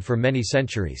and Sindh for many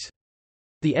centuries.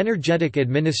 The energetic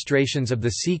administrations of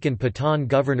the Sikh and Pathan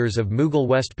governors of Mughal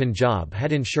West Punjab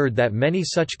had ensured that many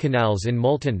such canals in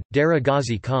Multan, Dera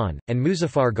Ghazi Khan, and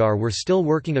Muzaffargarh were still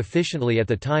working efficiently at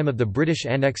the time of the British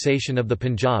annexation of the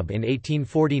Punjab in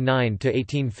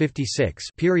 1849–1856,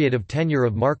 period of tenure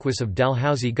of Marquess of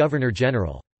Dalhousie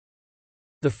Governor-General.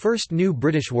 The first new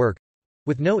British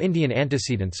work—with no Indian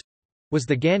antecedents—was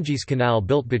the Ganges Canal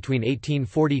built between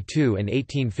 1842 and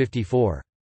 1854.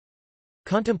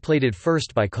 Contemplated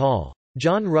first by Col.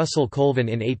 John Russell Colvin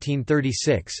in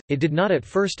 1836, it did not at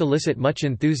first elicit much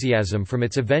enthusiasm from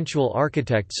its eventual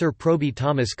architect Sir Proby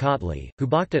Thomas Cotley, who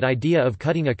balked at idea of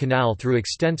cutting a canal through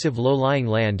extensive low-lying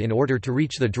land in order to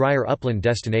reach the drier upland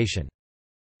destination.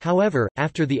 However,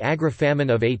 after the agri-famine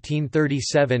of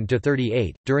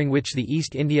 1837–38, during which the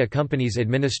East India Company's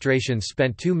administration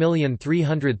spent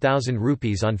 2,300,000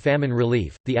 rupees on famine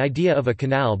relief, the idea of a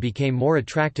canal became more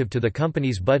attractive to the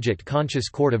company's budget-conscious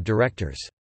court of directors.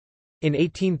 In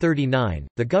 1839,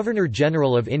 the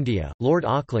Governor-General of India, Lord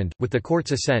Auckland, with the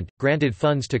court's assent, granted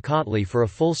funds to Cotley for a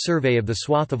full survey of the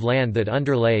swath of land that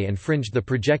underlay and fringed the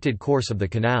projected course of the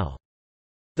canal.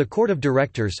 The Court of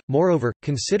Directors, moreover,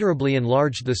 considerably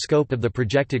enlarged the scope of the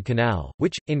projected canal,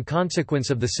 which, in consequence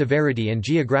of the severity and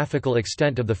geographical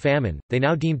extent of the famine, they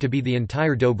now deemed to be the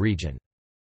entire Doab region.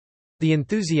 The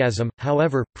enthusiasm,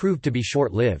 however, proved to be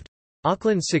short-lived.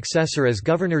 Auckland's successor as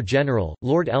Governor-General,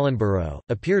 Lord Ellenborough,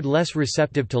 appeared less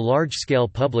receptive to large-scale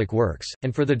public works,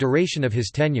 and for the duration of his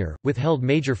tenure, withheld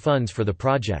major funds for the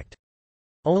project.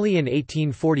 Only in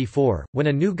 1844, when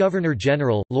a new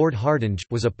Governor-General, Lord Hardinge,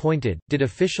 was appointed, did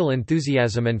official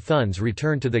enthusiasm and funds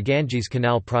return to the Ganges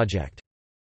Canal project.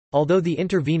 Although the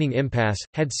intervening impasse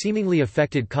had seemingly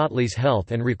affected Cotley's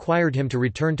health and required him to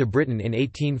return to Britain in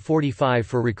 1845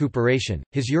 for recuperation,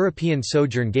 his European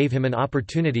sojourn gave him an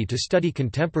opportunity to study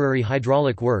contemporary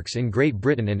hydraulic works in Great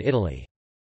Britain and Italy.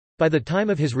 By the time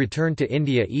of his return to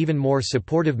India, even more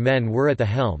supportive men were at the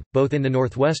helm, both in the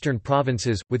northwestern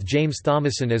provinces, with James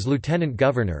Thomason as Lieutenant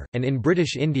Governor, and in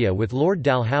British India with Lord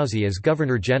Dalhousie as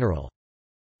Governor-General.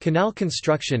 Canal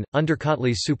construction, under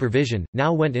Cotley's supervision,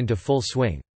 now went into full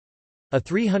swing. A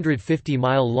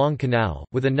 350-mile-long canal,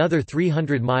 with another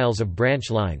 300 miles of branch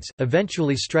lines,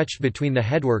 eventually stretched between the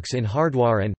headworks in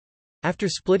Hardwar and—after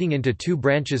splitting into two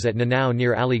branches at Nanau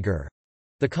near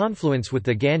Aligarh—the confluence with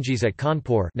the Ganges at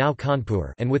Kanpur, now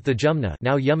Kanpur, and with the Jumna,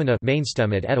 now Yamuna,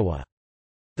 mainstem at Etawah.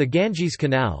 The Ganges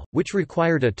Canal, which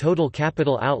required a total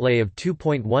capital outlay of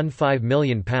 £2.15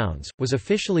 million, was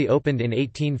officially opened in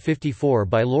 1854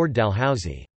 by Lord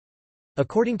Dalhousie.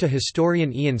 According to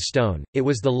historian Ian Stone, it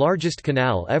was the largest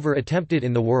canal ever attempted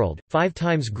in the world, 5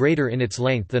 times greater in its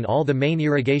length than all the main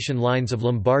irrigation lines of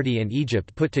Lombardy and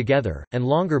Egypt put together, and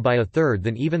longer by a third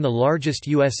than even the largest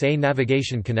USA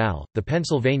navigation canal, the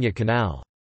Pennsylvania Canal.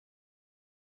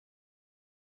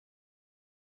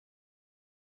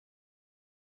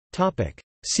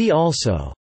 See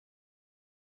also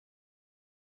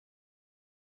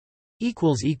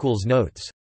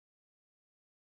Notes